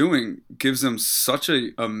Houston's doing gives them such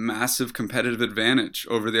a massive competitive advantage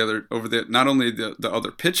over the not only the other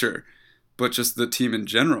pitcher, but just the team in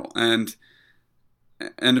general. And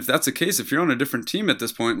if that's the case, if you're on a different team at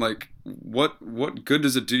this point, like what good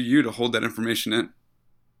does it do you to hold that information in?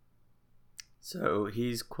 So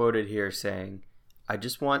he's quoted here saying, "I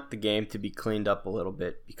just want the game to be cleaned up a little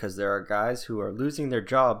bit because there are guys who are losing their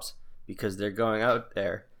jobs because they're going out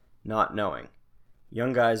there not knowing.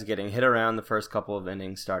 Young guys getting hit around the first couple of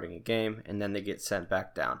innings starting a game, and then they get sent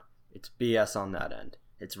back down. It's BS on that end.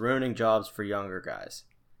 It's ruining jobs for younger guys."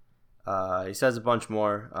 He says a bunch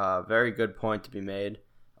more. Very good point to be made,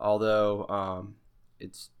 although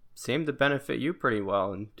it seemed to benefit you pretty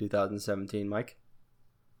well in 2017, Mike.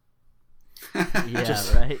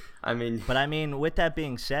 Yeah, right. But I mean, with that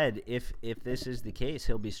being said, if this is the case,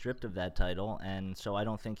 he'll be stripped of that title, and so I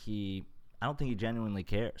don't think he genuinely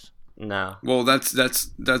cares. No. Well, that's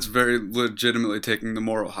very legitimately taking the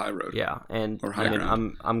moral high road. Yeah, and or high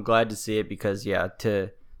ground. I'm glad to see it because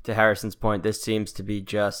to Harrison's point, this seems to be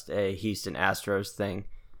just a Houston Astros thing.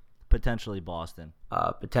 Potentially Boston.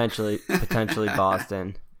 Potentially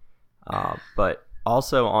Boston. But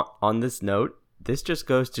also on this note, this just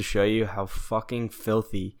goes to show you how fucking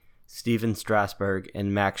filthy Steven Strasburg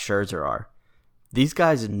and Max Scherzer are. These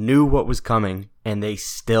guys knew what was coming, and they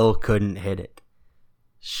still couldn't hit it.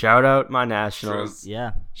 Shout out my Nationals.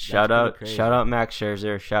 Yeah. Shout out Max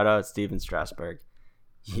Scherzer. Shout out Steven Strasburg.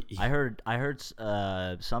 I heard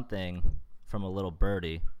something from a little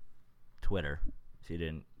birdie, Twitter, if you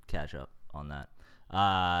didn't catch up on that,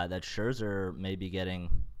 that Scherzer may be getting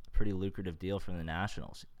a pretty lucrative deal from the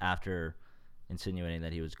Nationals after insinuating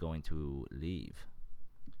that he was going to leave.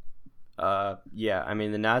 Yeah, I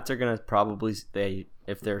mean, the Nats are going to probably,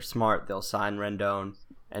 if they're smart, they'll sign Rendon,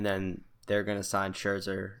 and then they're going to sign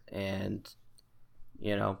Scherzer and,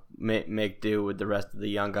 make do with the rest of the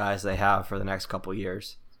young guys they have for the next couple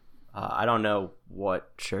years. I don't know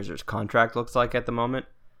what Scherzer's contract looks like at the moment,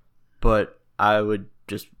 but I would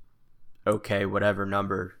just okay whatever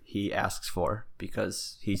number he asks for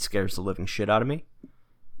because he scares the living shit out of me,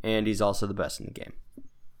 and he's also the best in the game.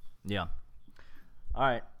 Yeah. All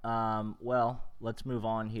right. Well, let's move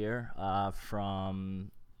on here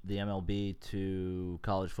from the MLB to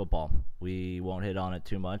college football. We won't hit on it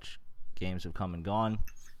too much. Games have come and gone.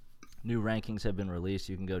 New rankings have been released.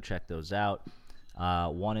 You can go check those out.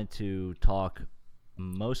 Wanted to talk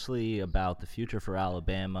mostly about the future for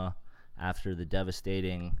Alabama after the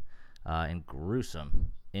devastating and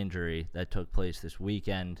gruesome injury that took place this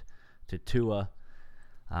weekend to Tua,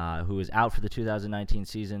 who is out for the 2019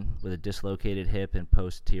 season with a dislocated hip and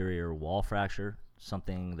posterior wall fracture,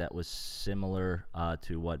 something that was similar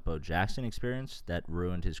to what Bo Jackson experienced that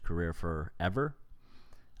ruined his career forever.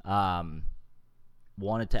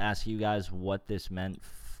 Wanted to ask you guys what this meant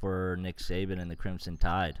for Nick Saban and the Crimson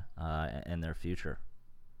Tide and their future.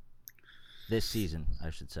 This season, I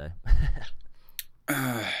should say.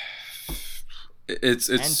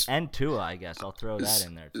 It's and Tua, I guess. I'll throw that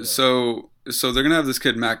in there too. So they're gonna have this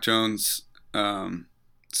kid Mac Jones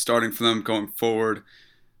starting for them going forward.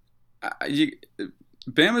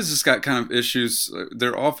 Bama's just got kind of issues.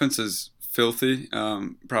 Their offense is filthy.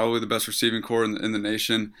 Probably the best receiving core in the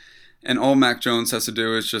nation. And all Mac Jones has to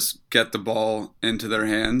do is just get the ball into their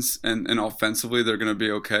hands, and offensively they're going to be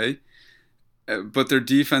okay. But their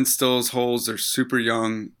defense still has holes. They're super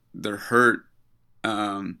young. They're hurt.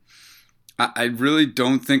 I really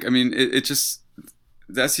don't think – I mean, it just –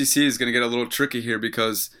 the SEC is going to get a little tricky here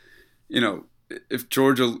because, if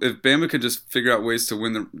Bama could just figure out ways to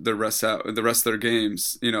win the rest of their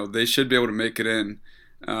games, they should be able to make it in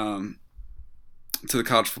to the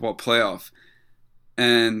college football playoff.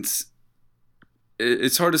 And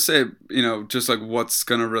it's hard to say, just like what's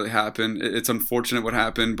going to really happen. It's unfortunate what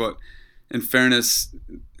happened, but in fairness,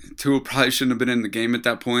 Tua probably shouldn't have been in the game at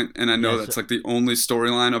that point. And I know that's like the only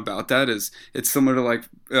storyline about that is it's similar to like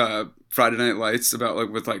Friday Night Lights about like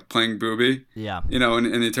with like playing Booby. Yeah.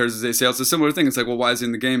 And he tears his ACL. It's a similar thing. It's like, well, why is he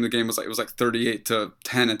in the game? The game was like, it was like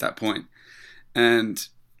 38-10 at that point. And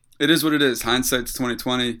it is what it is. Hindsight's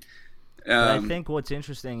 2020. But I think what's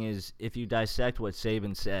interesting is if you dissect what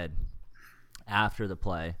Saban said after the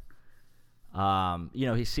play,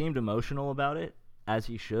 he seemed emotional about it, as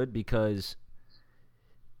he should, because,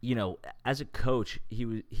 as a coach,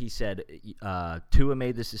 he said, Tua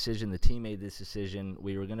made this decision, the team made this decision,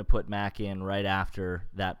 we were going to put Mac in right after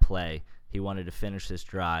that play. He wanted to finish this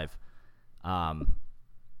drive. But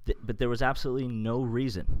there was absolutely no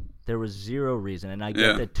reason. There was zero reason, and I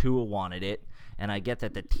get that Tua wanted it, and I get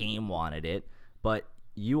that the team wanted it, but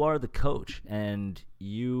you are the coach, and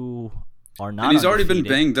you are not. And he's undefeated. already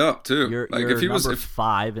been banged up too. You're if he number was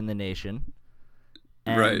 5 in the nation,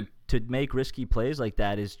 and right. to make risky plays like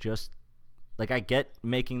that is just like I get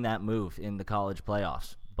making that move in the college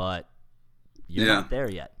playoffs, but you're not there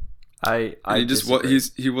yet. He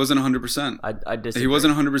wasn't 100%. I disagree. He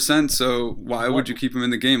wasn't 100%. So why would you keep him in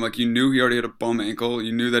the game? Like you knew he already had a bum ankle.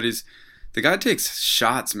 You knew that the guy takes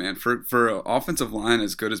shots, man. For an offensive line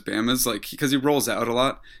as good as Bama's, like because he rolls out a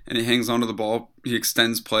lot and he hangs onto the ball, he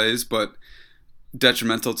extends plays, but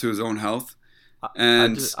detrimental to his own health.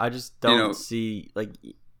 And I just don't see like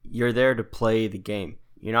you're there to play the game.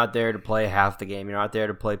 You're not there to play half the game. You're not there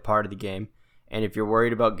to play part of the game. And if you're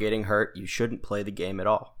worried about getting hurt, you shouldn't play the game at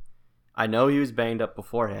all. I know he was banged up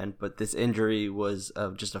beforehand, but this injury was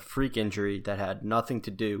just a freak injury that had nothing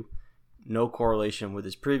to do, no correlation with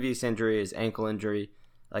his previous injury, his ankle injury.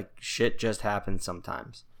 Like, shit just happens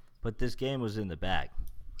sometimes. But this game was in the bag.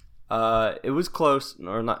 It was close,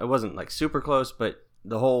 or not. It wasn't like super close, but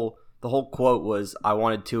the whole quote was, "I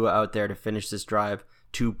wanted Tua out there to finish this drive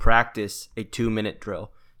to practice a 2-minute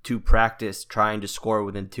drill, to practice trying to score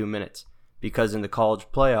within 2 minutes, because in the college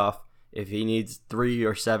playoff, if he needs 3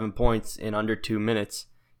 or 7 points in under 2 minutes,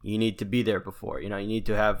 you need to be there before. You need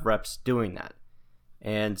to have reps doing that."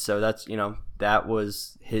 And so that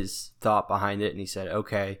was his thought behind it. And he said,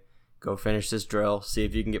 okay, go finish this drill, see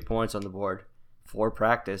if you can get points on the board for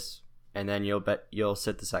practice, and then you'll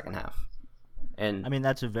sit the second half. And I mean,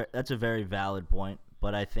 that's a very valid point.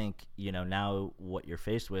 But I think, now what you're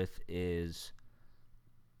faced with is,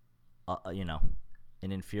 an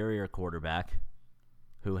inferior quarterback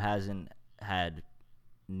who hasn't had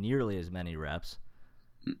nearly as many reps,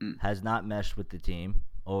 has not meshed with the team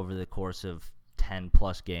over the course of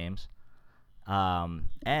 10-plus games.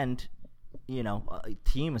 And,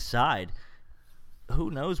 team aside, who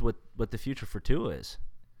knows what the future for Tua is?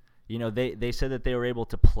 They said that they were able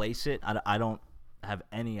to place it. I don't have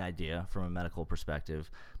any idea from a medical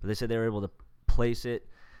perspective, but they said they were able to place it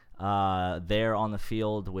there on the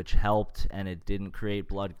field, which helped, and it didn't create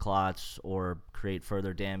blood clots or create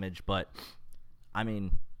further damage. But, I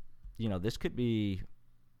mean, this could be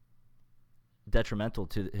detrimental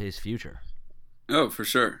to his future. Oh, for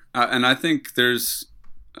sure. And I think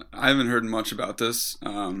I haven't heard much about this.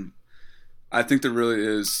 I think there really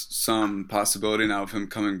is some possibility now of him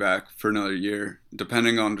coming back for another year,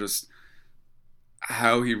 depending on just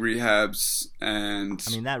how he rehabs and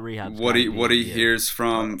that rehab what he hears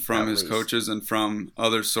from his least. coaches and from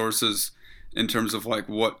other sources in terms of like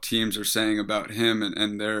what teams are saying about him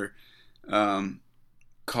and their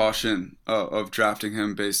caution of drafting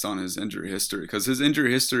him based on his injury history, because his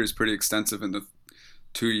injury history is pretty extensive in the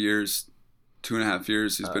 2.5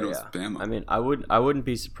 years he's been with Bama. I mean, I wouldn't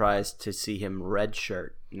be surprised to see him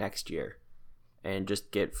redshirt next year and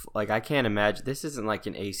just get I can't imagine this isn't like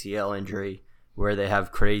an ACL injury where they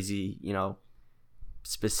have crazy,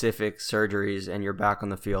 specific surgeries and you're back on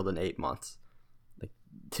the field in 8 months. Like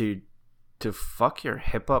to fuck your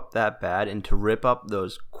hip up that bad and to rip up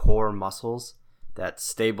those core muscles that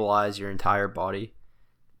stabilize your entire body.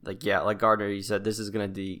 Like Gardner, you said, this is gonna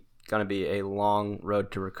be a long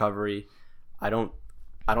road to recovery. I don't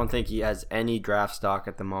think he has any draft stock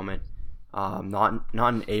at the moment. Not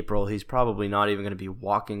in April. He's probably not even going to be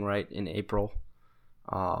walking right in April.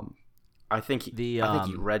 I think he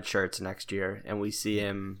redshirts next year, and we see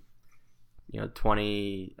him,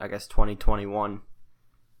 2021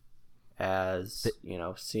 as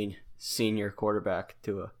senior quarterback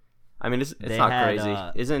to a. I mean, it's not crazy.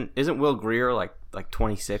 Isn't Will Grier like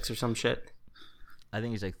 26 or some shit? I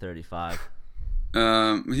think he's like 35.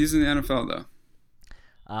 He's in the NFL though.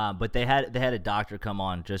 But they had a doctor come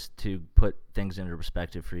on just to put things into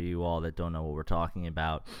perspective for you all that don't know what we're talking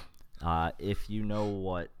about. If you know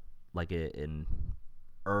what like an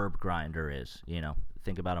herb grinder is,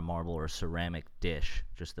 think about a marble or a ceramic dish,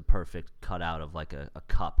 just the perfect cutout of like a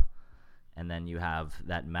cup, and then you have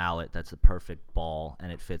that mallet that's the perfect ball and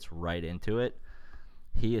it fits right into it.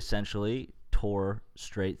 He essentially tore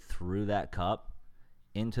straight through that cup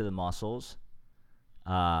into the muscles,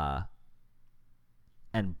 and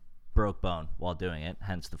broke bone while doing it,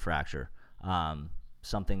 hence the fracture.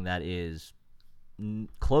 Something that is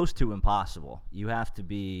close to impossible. You have to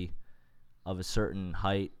be of a certain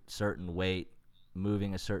height, certain weight,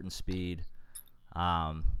 moving a certain speed.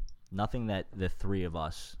 Nothing that the three of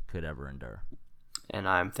us could ever endure. And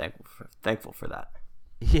I'm thankful for that.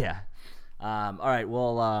 Yeah. All right.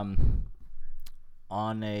 Well,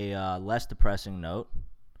 on a less depressing note,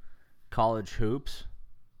 college hoops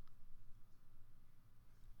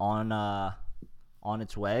on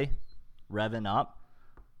its way, revving up.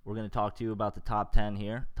 We're going to talk to you about the top 10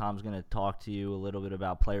 here. Tom's going to talk to you a little bit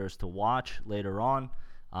about players to watch later on.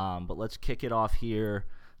 But let's kick it off here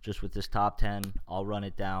just with this top 10. I'll run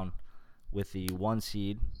it down with the 1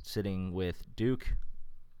 seed sitting with Duke,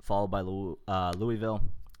 followed by Louisville,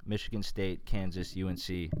 Michigan State, Kansas,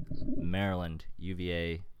 UNC, Maryland,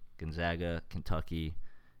 UVA, Gonzaga, Kentucky,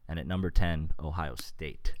 and at number 10, Ohio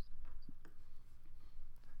State.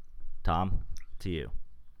 Tom, to you.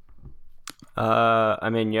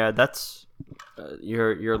 That's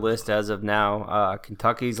your list as of now.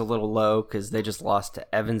 Kentucky's a little low because they just lost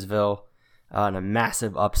to Evansville in a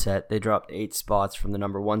massive upset. They dropped 8 spots from the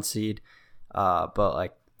number 1 seed.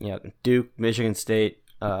 But Duke, Michigan State,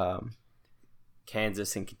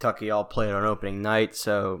 Kansas, and Kentucky all played on opening night.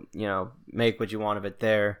 So make what you want of it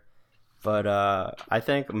there. But I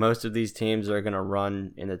think most of these teams are going to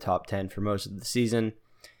run in the top 10 for most of the season.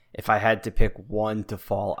 If I had to pick one to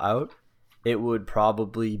fall out, it would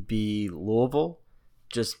probably be Louisville,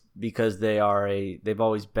 just because they've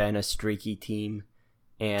always been a streaky team,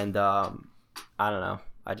 and I don't know.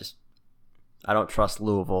 I don't trust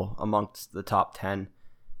Louisville amongst the top 10.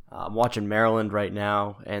 I'm watching Maryland right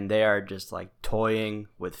now, and they are just like toying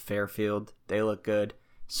with Fairfield. They look good,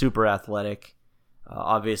 super athletic.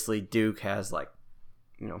 Obviously, Duke has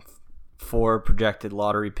 4 projected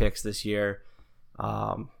lottery picks this year.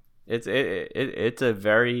 It's a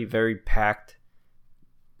very, very packed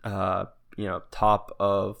top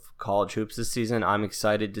of college hoops this season. I'm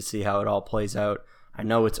excited to see how it all plays out. I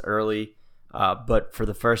know it's early, but for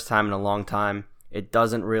the first time in a long time, it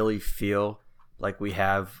doesn't really feel like we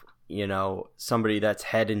have somebody that's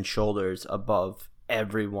head and shoulders above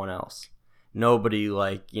everyone else. Nobody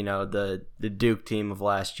like the Duke team of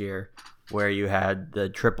last year, where you had the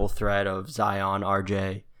triple threat of Zion,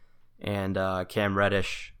 RJ, and Cam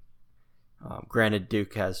Reddish. Granted,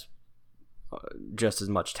 Duke has just as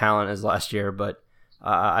much talent as last year, but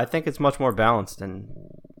I think it's much more balanced. And,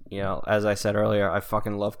 as I said earlier, I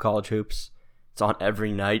fucking love college hoops. It's on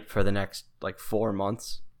every night for the next 4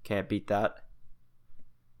 months. Can't beat that.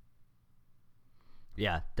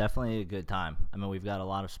 Yeah, definitely a good time. I mean, we've got a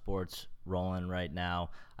lot of sports rolling right now.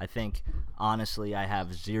 I think, honestly, I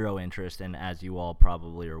have zero interest in, as you all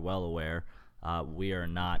probably are well aware, we are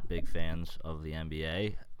not big fans of the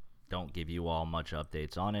NBA. Don't give you all much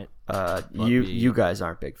updates on it. You guys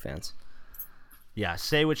aren't big fans. Yeah,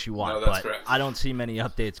 say what you want, No, that's but correct. I don't see many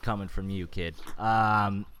updates coming from you, kid.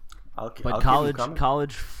 I'll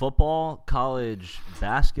College football, college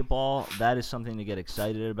basketball, that is something to get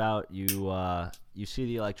excited about. You see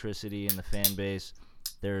the electricity in the fan base.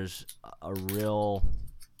 There's a real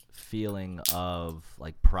feeling of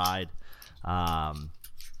like pride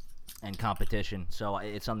and competition. So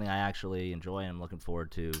it's something I actually enjoy and I'm looking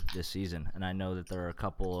forward to this season. And I know that there are a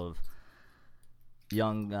couple of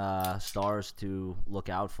young stars to look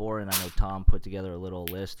out for, and I know Tom put together a little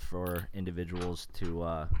list for individuals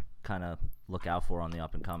to kind of look out for on the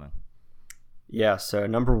up and coming. Yeah, so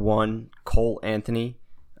number 1, Cole Anthony,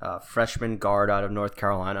 freshman guard out of North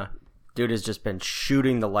Carolina. Dude has just been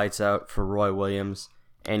shooting the lights out for Roy Williams,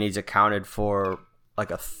 and he's accounted for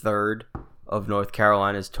like a third of North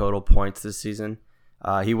Carolina's total points this season.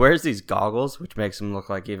 He wears these goggles, which makes him look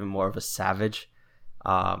like even more of a savage.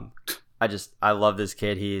 I love this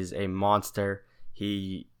kid. He is a monster.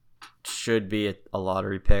 He should be a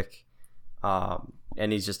lottery pick.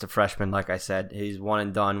 And he's just a freshman, like I said. He's one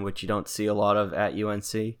and done, which you don't see a lot of at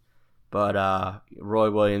UNC. But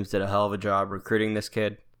Roy Williams did a hell of a job recruiting this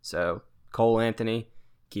kid. So Cole Anthony,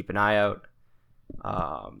 keep an eye out.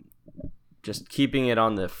 Just keeping it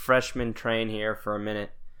on the freshman train here for a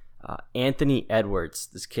minute. Anthony Edwards,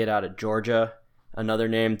 this kid out of Georgia, another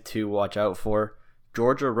name to watch out for.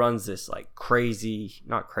 Georgia runs this like crazy,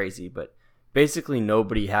 not crazy, but basically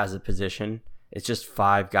nobody has a position. It's just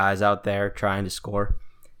 5 guys out there trying to score.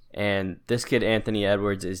 And this kid, Anthony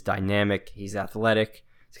Edwards, is dynamic. He's athletic.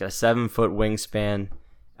 He's got a 7-foot wingspan.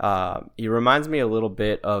 He reminds me a little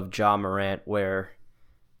bit of Ja Morant, where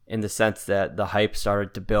in the sense that the hype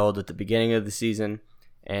started to build at the beginning of the season.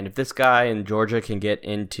 And if this guy in Georgia can get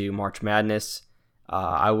into March Madness,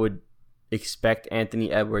 I would expect Anthony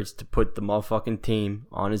Edwards to put the motherfucking team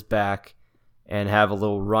on his back and have a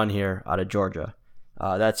little run here out of Georgia.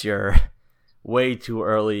 That's your way too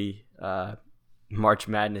early March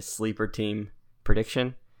Madness sleeper team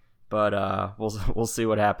prediction, but we'll see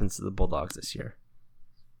what happens to the Bulldogs this year.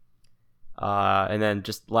 And then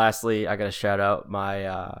just lastly, I gotta shout out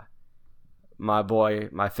my boy,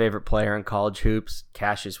 my favorite player in college hoops,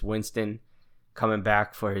 Cassius Winston, coming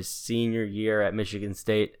back for his senior year at Michigan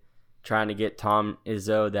State, trying to get Tom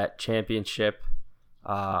Izzo that championship.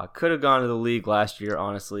 Could have gone to the league last year,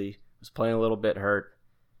 honestly. Was playing a little bit hurt.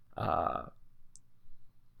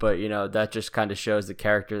 But, you know, that just kind of shows the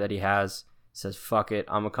character that he has. Says, fuck it,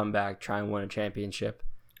 I'm going to come back, try and win a championship.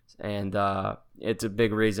 And it's a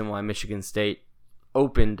big reason why Michigan State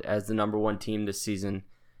opened as the number 1 team this season.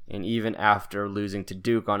 And even after losing to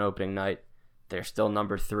Duke on opening night, they're still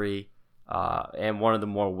number 3 and one of the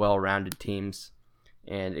more well-rounded teams.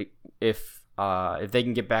 And if they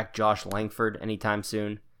can get back Josh Langford anytime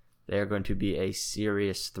soon, they're going to be a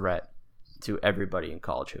serious threat to everybody in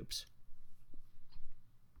college hoops.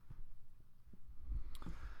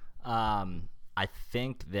 I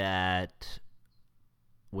think that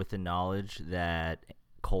with the knowledge that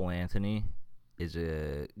Cole Anthony is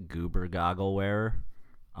a goober goggle wearer,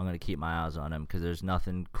 I'm going to keep my eyes on him because there's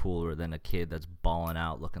nothing cooler than a kid that's balling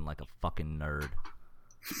out looking like a fucking nerd.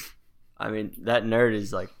 I mean, that nerd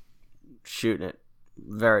is like shooting it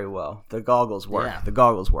very well. The goggles work. Yeah. The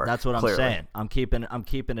goggles work. That's what clearly. I'm saying. I'm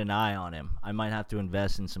keeping an eye on him. I might have to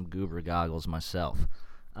invest in some goober goggles myself.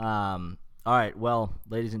 All right, well,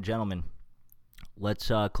 ladies and gentlemen, let's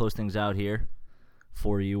close things out here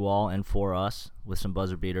for you all and for us with some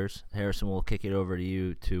buzzer beaters. Harrison, we'll kick it over to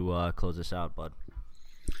you to close this out, bud.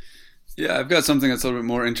 Yeah, I've got something that's a little bit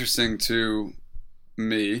more interesting to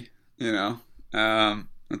me, you know.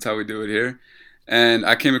 That's how we do it here. And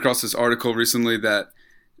I came across this article recently that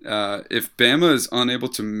if Bama is unable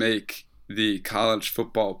to make the college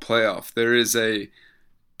football playoff, there is a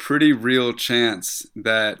pretty real chance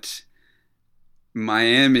that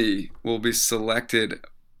Miami will be selected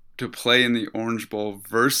to play in the Orange Bowl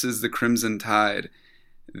versus the Crimson Tide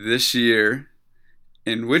this year,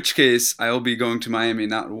 in which case I will be going to Miami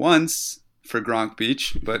not once for Gronk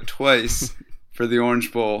Beach, but twice for the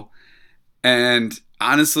Orange Bowl. And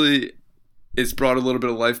honestly, it's brought a little bit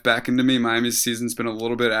of life back into me. Miami's season's been a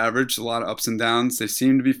little bit average, a lot of ups and downs. They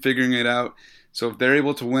seem to be figuring it out. So if they're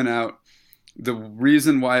able to win out, the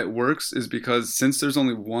reason why it works is because since there's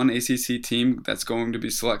only one ACC team that's going to be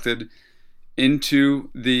selected into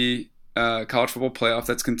the college football playoff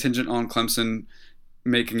that's contingent on Clemson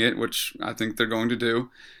making it, which I think they're going to do.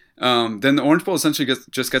 Then the Orange Bowl essentially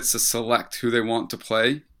just gets to select who they want to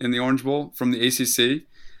play in the Orange Bowl from the ACC.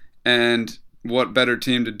 And what better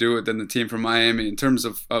team to do it than the team from Miami in terms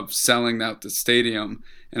of selling out the stadium.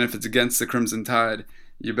 And if it's against the Crimson Tide,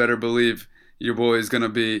 you better believe your boy is going to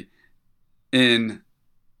be in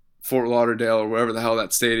Fort Lauderdale or wherever the hell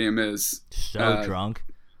that stadium is. So drunk.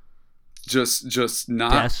 Just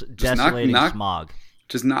not desolating smog.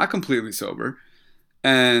 Just not completely sober.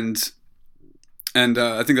 And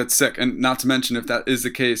I think that's sick. And not to mention, if that is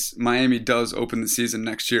the case, Miami does open the season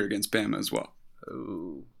next year against Bama as well.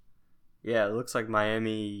 Ooh. Yeah, it looks like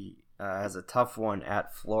Miami has a tough one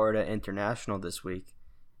at Florida International this week.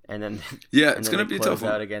 And then it's going to be a tough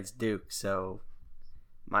one. Out against Duke. So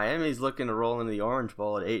Miami's looking to roll into the Orange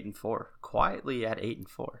Bowl at 8-4. Quietly at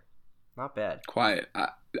 8-4. Not bad. Quiet.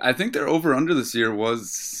 I think their over-under this year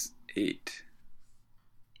was 8.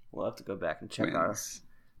 We'll have to go back and check our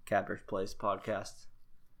Cabbage Place podcast.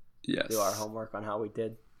 Yes. Do our homework on how we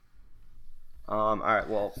did. All right.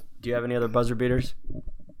 Well, do you have any other buzzer beaters?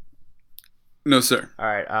 No, sir. All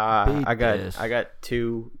right. I got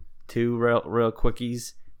two real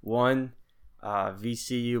quickies. One,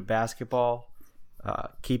 VCU basketball.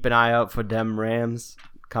 Keep an eye out for them Rams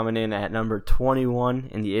coming in at number 21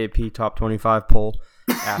 in the AP Top 25 poll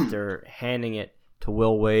after handing it to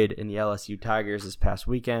Will Wade and the LSU Tigers this past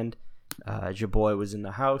weekend. Your boy was in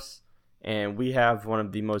the house, and we have one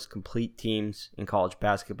of the most complete teams in college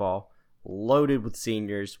basketball, loaded with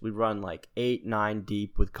seniors. We run like 8-9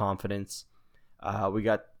 deep with confidence. We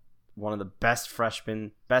got one of the best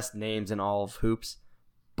freshmen, best names in all of hoops,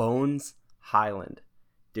 Bones Highland.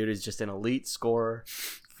 Dude is just an elite scorer,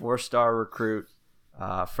 4-star recruit,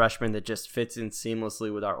 freshman that just fits in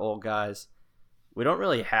seamlessly with our old guys. We don't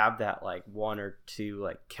really have that like one or two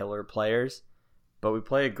like killer players, but we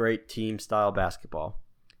play a great team style basketball.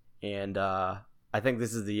 And I think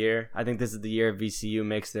this is the year. I think this is the year VCU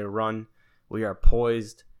makes their run. We are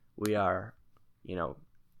poised. We are,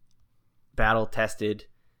 battle tested.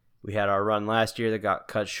 We had our run last year that got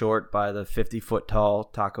cut short by the 50-foot tall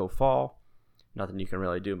Taco Fall. Nothing you can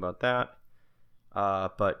really do about that.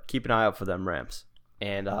 But keep an eye out for them Rams.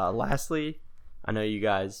 And lastly, I know you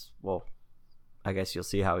guys, well, I guess you'll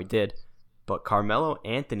see how he did, but Carmelo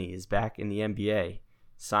Anthony is back in the NBA,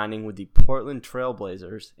 signing with the Portland Trail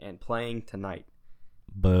Blazers and playing tonight.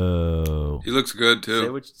 Boo. He looks good,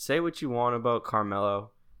 too. Say what you want about Carmelo.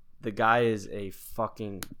 The guy is a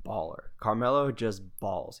fucking baller. Carmelo just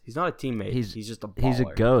balls. He's not a teammate. He's just a baller. He's a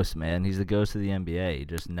ghost, man. He's the ghost of the NBA. He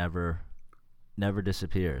just never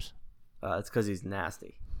disappears. It's because he's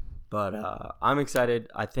nasty. But I'm excited.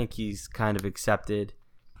 I think he's kind of accepted.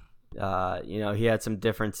 He had some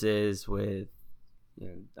differences with,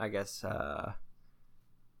 I guess,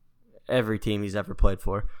 every team he's ever played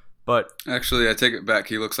for. But actually, I take it back.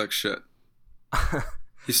 He looks like shit.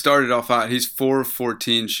 He started off hot. He's 4 of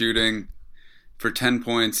 14 shooting for 10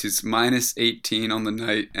 points. He's minus 18 on the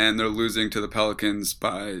night, and they're losing to the Pelicans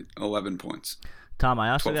by 11 points. Tom,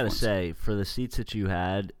 I also got to say, for the seats that you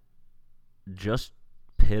had, just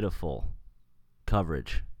pitiful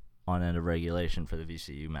coverage on end of regulation for the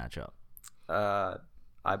VCU matchup.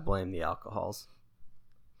 I blame the alcohols.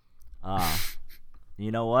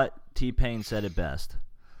 You know what? T-Pain said it best.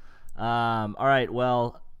 All right,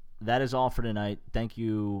 well, that is all for tonight. Thank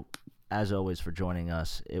you, as always, for joining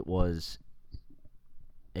us. It was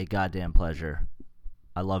a goddamn pleasure.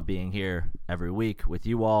 I love being here every week with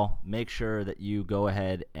you all. Make sure that you go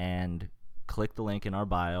ahead and click the link in our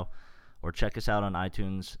bio or check us out on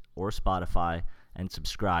iTunes or Spotify and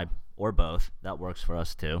subscribe, or both. That works for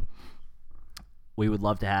us too. We would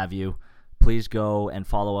love to have you. Please go and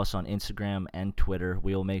follow us on Instagram and Twitter.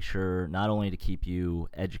 We will make sure not only to keep you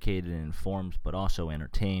educated and informed, but also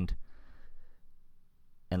entertained.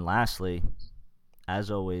 And lastly, as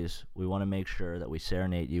always, we want to make sure that we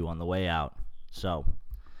serenade you on the way out. So,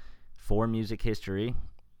 for music history,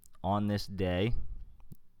 on this day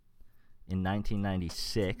in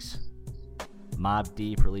 1996, Mobb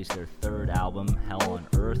Deep released their third album, Hell on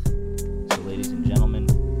Earth. So, ladies and gentlemen,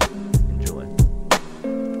 enjoy.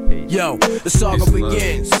 Peace. Yo, the saga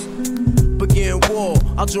begins. Begin war.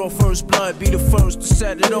 I'll draw first blood, be the first to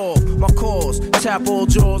set it off. My cause, tap all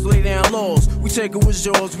jaws, lay down laws. We take it with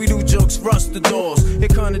jaws, we do jokes, rust the doors. Here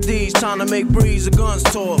come the D's, trying to make breeze, the guns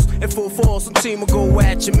toss. In full force, some team will go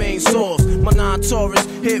at your main source. My non-Taurus,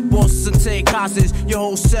 hit bosses and take hostage. Your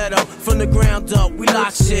whole setup, from the ground up, we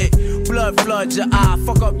lock shit. blood floods your eye,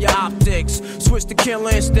 fuck up your optics. Switch to kill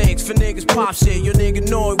instincts for niggas pop shit. Your nigga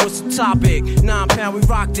know it was the topic. 9 pound, we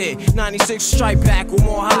rocked it. 96 strike back with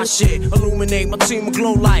more hot shit. Illuminate my team will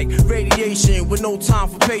glow like radiation with no time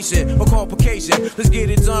for patient or complication. Let's get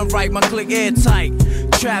it done right, my click airtight.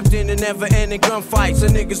 Trapped in the never-ending gunfights,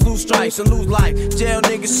 and niggas lose stripes and lose life. Jail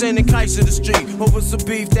niggas sending kites to the street over some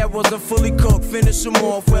beef that wasn't fully cooked. Finish them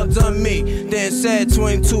off, well done me. Then said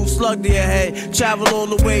 22 slug to your head. Travel all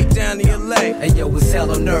the way down to your leg. Hey yo, it's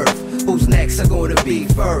hell on earth. Who's next are gonna be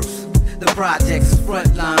first? The projects is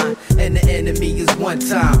frontline, and the enemy is one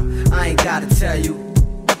time. I ain't gotta tell you,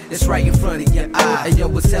 it's right in front of your eye. Hey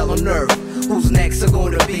yo, it's hell on earth. Who's next are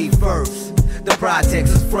gonna be first? The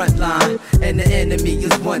projects is frontline, and the enemy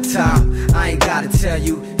is one time. I ain't gotta tell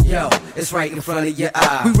you, yo, it's right in front of your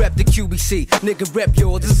eye. We rep the QBC, nigga rep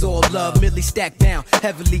yours, this is all love. Millie stacked down,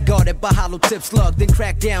 heavily guarded by hollow tip slug. Then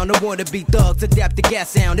crack down, I wanna be thugs, adapt the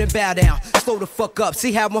gas sound, and bow down. Slow the fuck up,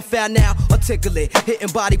 see how I'm found now? Articulate, hitting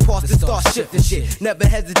body parts to start shifting shit. Never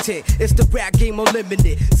hesitate, it's the rap game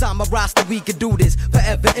unlimited. Sign my roster, we can do this,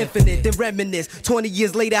 forever infinite. Then reminisce, 20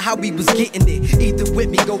 years later, how we was getting it. Either with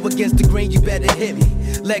me, go against the grain, you better hit me.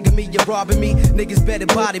 Legging me, you're robbing me, niggas better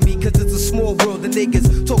body me. Cause it's a small world, the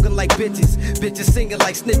niggas talking like bitches. Bitches singing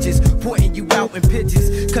like snitches, pointing you out in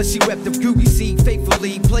pitches. Cause she rep the QBC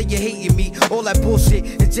faithfully, player hating me. All that bullshit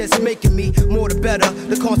is just making me more the better.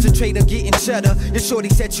 To concentrate on getting cheddar. Your shorty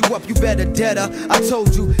set you up, you better dead her. I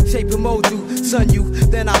told you, shape and mold you, son you,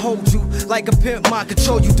 then I hold you. Like a pimp, mind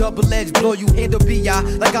control you, double edge, blow you, handle BI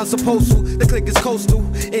like I'm supposed to. The click is coastal,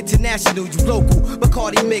 international, you local.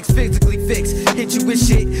 Bacardi mix, physically fixed. Hit you with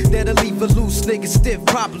shit that'll leave a loose nigga stiff,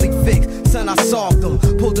 properly fixed. Son, I solved them,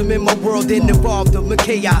 pulled them in my world and involved them in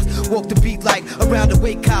chaos. Walk the beat like around the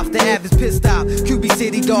wake cops, the average pissed out. QB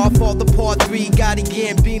City dog, fall the part 3, Gotti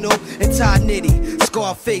Gambino and Ty Nitty.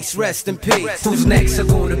 Scarface, rest in peace. Who's next are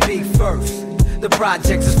gonna be first? The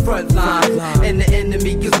projects is frontline, and the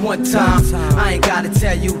enemy is one time. I ain't gotta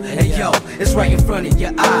tell you, hey yo, it's right in front of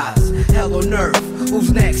your eyes. Hell on earth,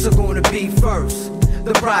 who's next are gonna be first?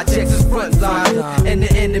 The projects is frontline, and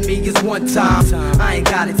the enemy is one time. I ain't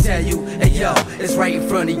gotta tell you, hey yo, it's right in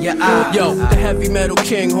front of your eyes. Yo, the heavy metal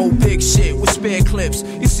king hold big shit with spare clips.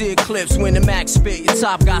 You see eclipse when the Mac spit, your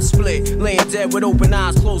top got split. Laying dead with open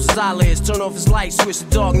eyes, close his eyelids. Turn off his light, switch to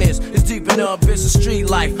darkness. It's deep in the abyss of street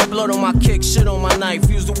life. Blood on my kick, shit on my knife.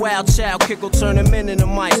 Use the wild child, kick will turn him into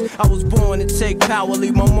mice. I was born to take power,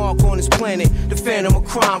 leave my mark on this planet. The phantom of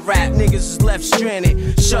crime rap, niggas is left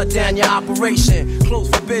stranded. Shut down your operation. Close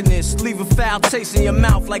for business, leave a foul taste in your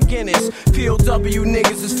mouth like Guinness. POW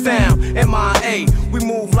niggas is found, MIA. We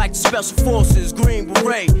move like the special forces, Green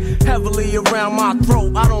Beret. Heavily around my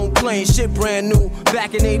throat, I don't claim shit brand new.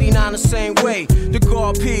 Back in 89 the same way. The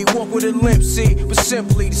guard P, walk with a limp, see. But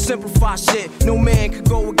simply to simplify shit, no man could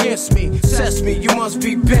go against me. Test me, you must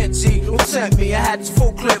be bent, G. Don't tempt me, I had this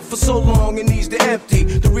full clip for so long, it needs to empty.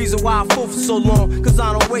 The reason why I full for so long, cause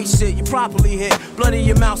I don't waste shit. You properly hit, blood in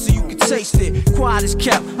your mouth so you can taste it. Quiet as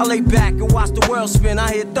kept, I lay back and watch the world spin.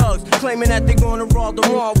 I hear thugs claiming that they gonna rob the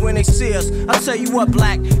mall when they see us. I tell you what,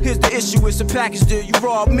 black, here's the issue, it's a package deal. You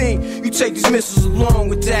rob me, you take these missiles along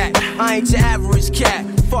with that. I ain't your average cat,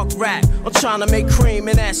 fuck rap. I'm trying to make cream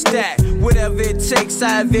and that's that. Whatever it takes, I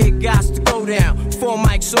have it, got to go down. 4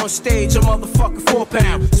 mics on stage, a motherfucker 4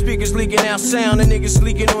 pound. Speakers leaking out sound, and niggas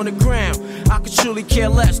leaking on the ground. I could truly care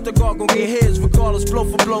less, the guard gon' get his. Regardless, blow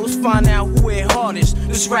for blow, let's find out who hit hardest.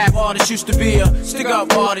 This rap artist used to be a stick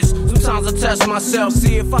up artist. Sometimes I test myself,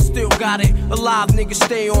 see if I still got it. Alive niggas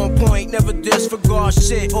stay on point, never disregard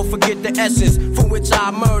shit or forget the essence from which I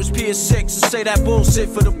emerged. PS6 and say that bullshit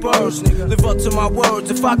for the birds. Live up to my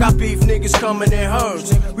words, if I got beef, niggas coming in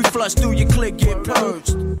herds. We flush through your clique, get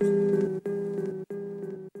purged.